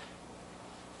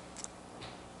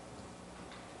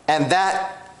 And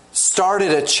that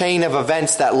started a chain of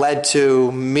events that led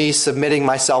to me submitting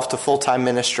myself to full-time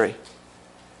ministry.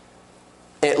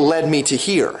 It led me to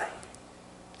here.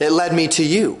 It led me to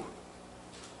you.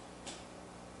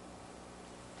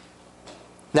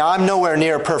 Now, I'm nowhere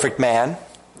near a perfect man.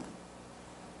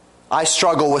 I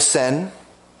struggle with sin.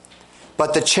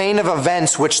 But the chain of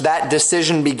events which that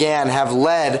decision began have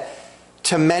led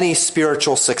to many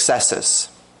spiritual successes.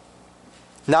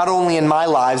 not only in my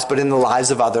lives, but in the lives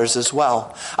of others as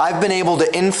well. I've been able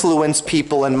to influence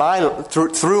people in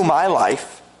through my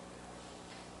life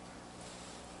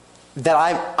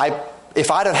that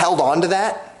if I'd have held on to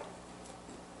that,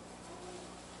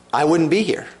 I wouldn't be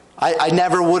here. I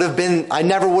never would have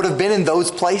been in those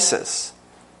places.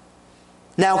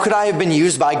 Now, could I have been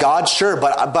used by God? Sure,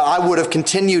 but I would have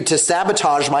continued to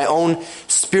sabotage my own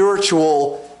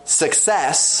spiritual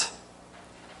success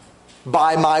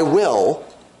by my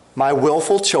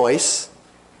willful choice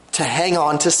to hang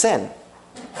on to sin,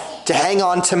 to hang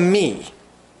on to me.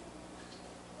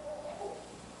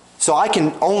 So I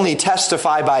can only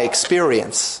testify by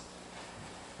experience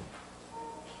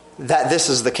that this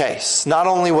is the case. Not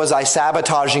only was I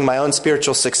sabotaging my own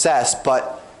spiritual success,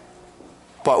 but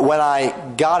when I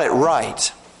got it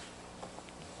right,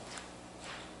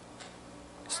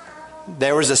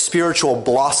 there was a spiritual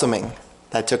blossoming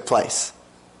that took place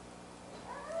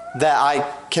that I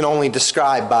can only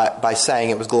describe by saying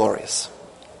it was glorious.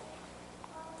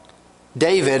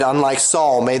 David, unlike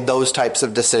Saul, made those types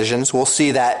of decisions. We'll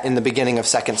see that in the beginning of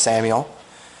 2 Samuel.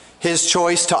 His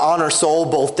choice to honor Saul,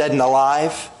 both dead and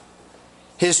alive.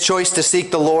 His choice to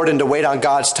seek the Lord and to wait on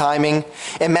God's timing.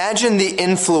 Imagine the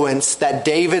influence that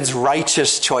David's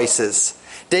righteous choices,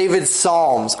 David's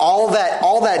psalms, all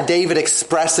that David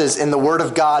expresses in the Word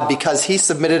of God because he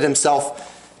submitted himself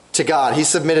to God. He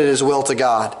submitted his will to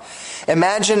God.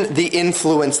 Imagine the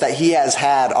influence that he has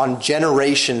had on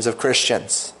generations of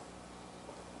Christians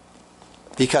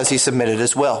because he submitted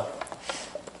his will.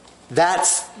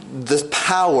 That's the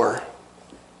power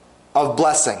of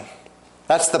blessing.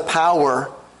 That's the power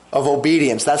of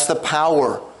obedience. That's the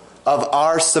power of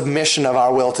our submission of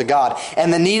our will to God.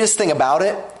 And the neatest thing about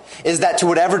it is that to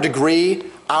whatever degree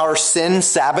our sin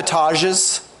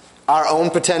sabotages our own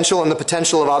potential and the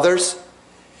potential of others,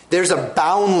 there's a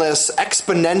boundless,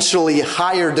 exponentially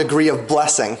higher degree of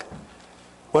blessing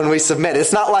when we submit.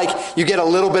 It's not like you get a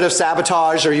little bit of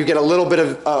sabotage or you get a little bit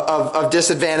of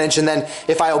disadvantage, and then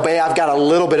if I obey, I've got a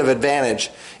little bit of advantage.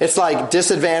 It's like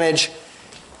disadvantage,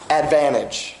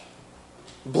 advantage,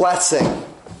 blessing,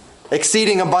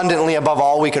 exceeding abundantly above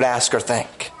all we could ask or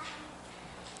think.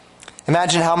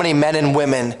 Imagine how many men and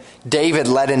women David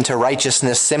led into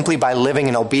righteousness simply by living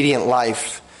an obedient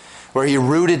life, where he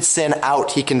rooted sin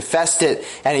out, he confessed it,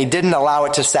 and he didn't allow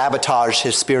it to sabotage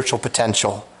his spiritual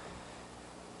potential.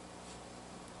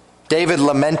 David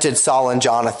lamented Saul and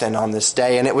Jonathan on this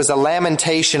day, and it was a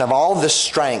lamentation of all the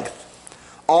strength,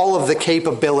 all of the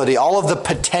capability, all of the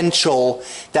potential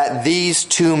that these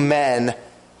two men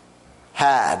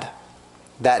had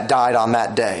that died on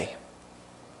that day.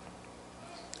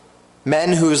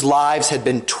 Men whose lives had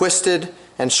been twisted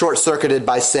and short-circuited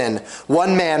by sin.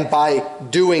 One man by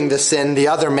doing the sin, the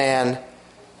other man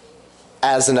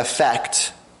as an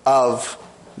effect of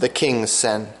the king's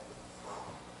sin.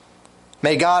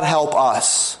 May God help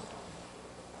us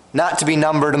not to be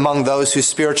numbered among those whose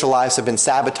spiritual lives have been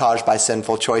sabotaged by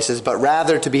sinful choices, but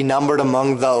rather to be numbered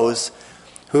among those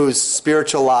whose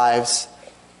spiritual lives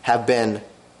have been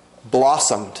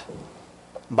blossomed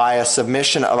by a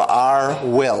submission of our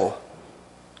will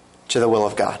to the will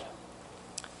of God.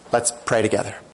 Let's pray together.